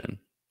sanctification,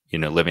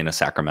 living a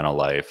sacramental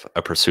life,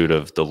 a pursuit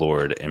of the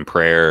Lord in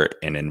prayer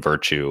and in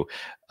virtue.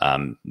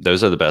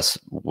 Those are the best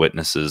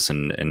witnesses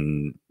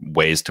and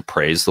ways to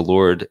praise the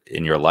Lord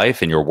in your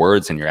life, in your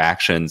words, in your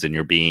actions, in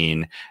your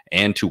being,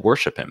 and to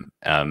worship him.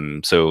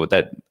 So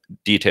that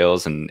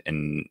details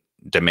and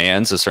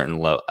demands a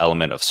certain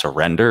element of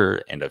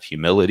surrender and of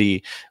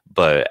humility.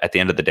 But at the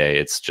end of the day,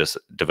 it's just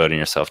devoting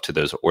yourself to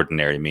those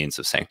ordinary means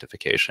of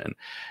sanctification.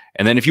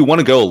 And then if you want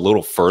to go a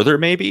little further,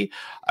 maybe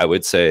I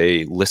would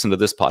say listen to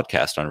this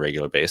podcast on a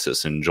regular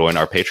basis and join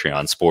our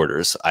Patreon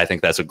supporters. I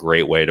think that's a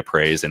great way to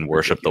praise and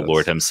worship the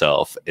Lord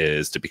himself,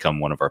 is to become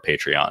one of our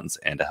Patreons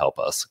and to help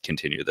us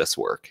continue this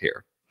work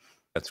here.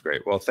 That's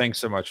great. Well, thanks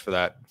so much for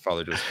that,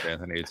 Father Joseph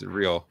Anthony. It's a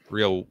real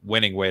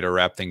winning way to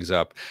wrap things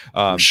up.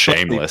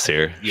 Shameless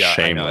here. Yeah,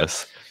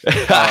 shameless.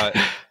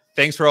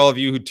 thanks for all of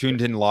you who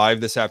tuned in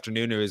live this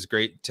afternoon. It was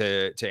great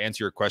to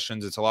answer your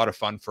questions. It's a lot of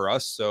fun for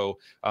us. So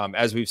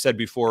as we've said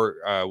before,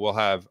 we'll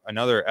have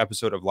another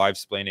episode of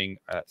Livesplaining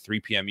at 3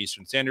 p.m.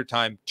 Eastern Standard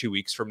Time 2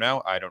 weeks from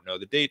now. I don't know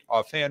the date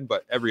offhand,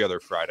 but every other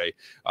Friday.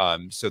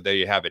 So there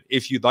you have it.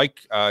 If you'd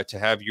like to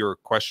have your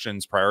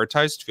questions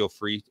prioritized, feel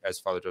free, as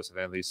Father Joseph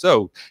Anthony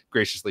so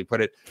graciously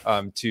put it,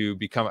 to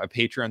become a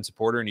Patreon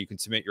supporter, and you can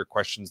submit your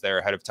questions there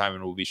ahead of time,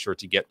 and we'll be sure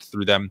to get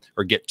through them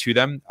or get to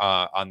them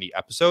on the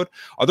episode.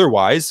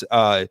 Otherwise,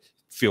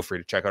 feel free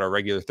to check out our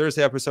regular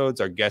Thursday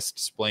episodes, our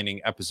guest-splaining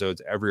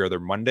episodes every other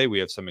Monday. We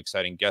have some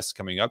exciting guests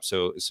coming up,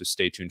 so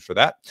stay tuned for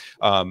that.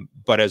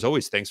 But as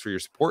always, thanks for your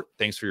support.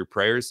 Thanks for your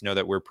prayers. Know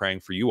that we're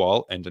praying for you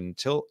all. And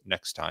until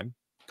next time,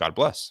 God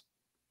bless.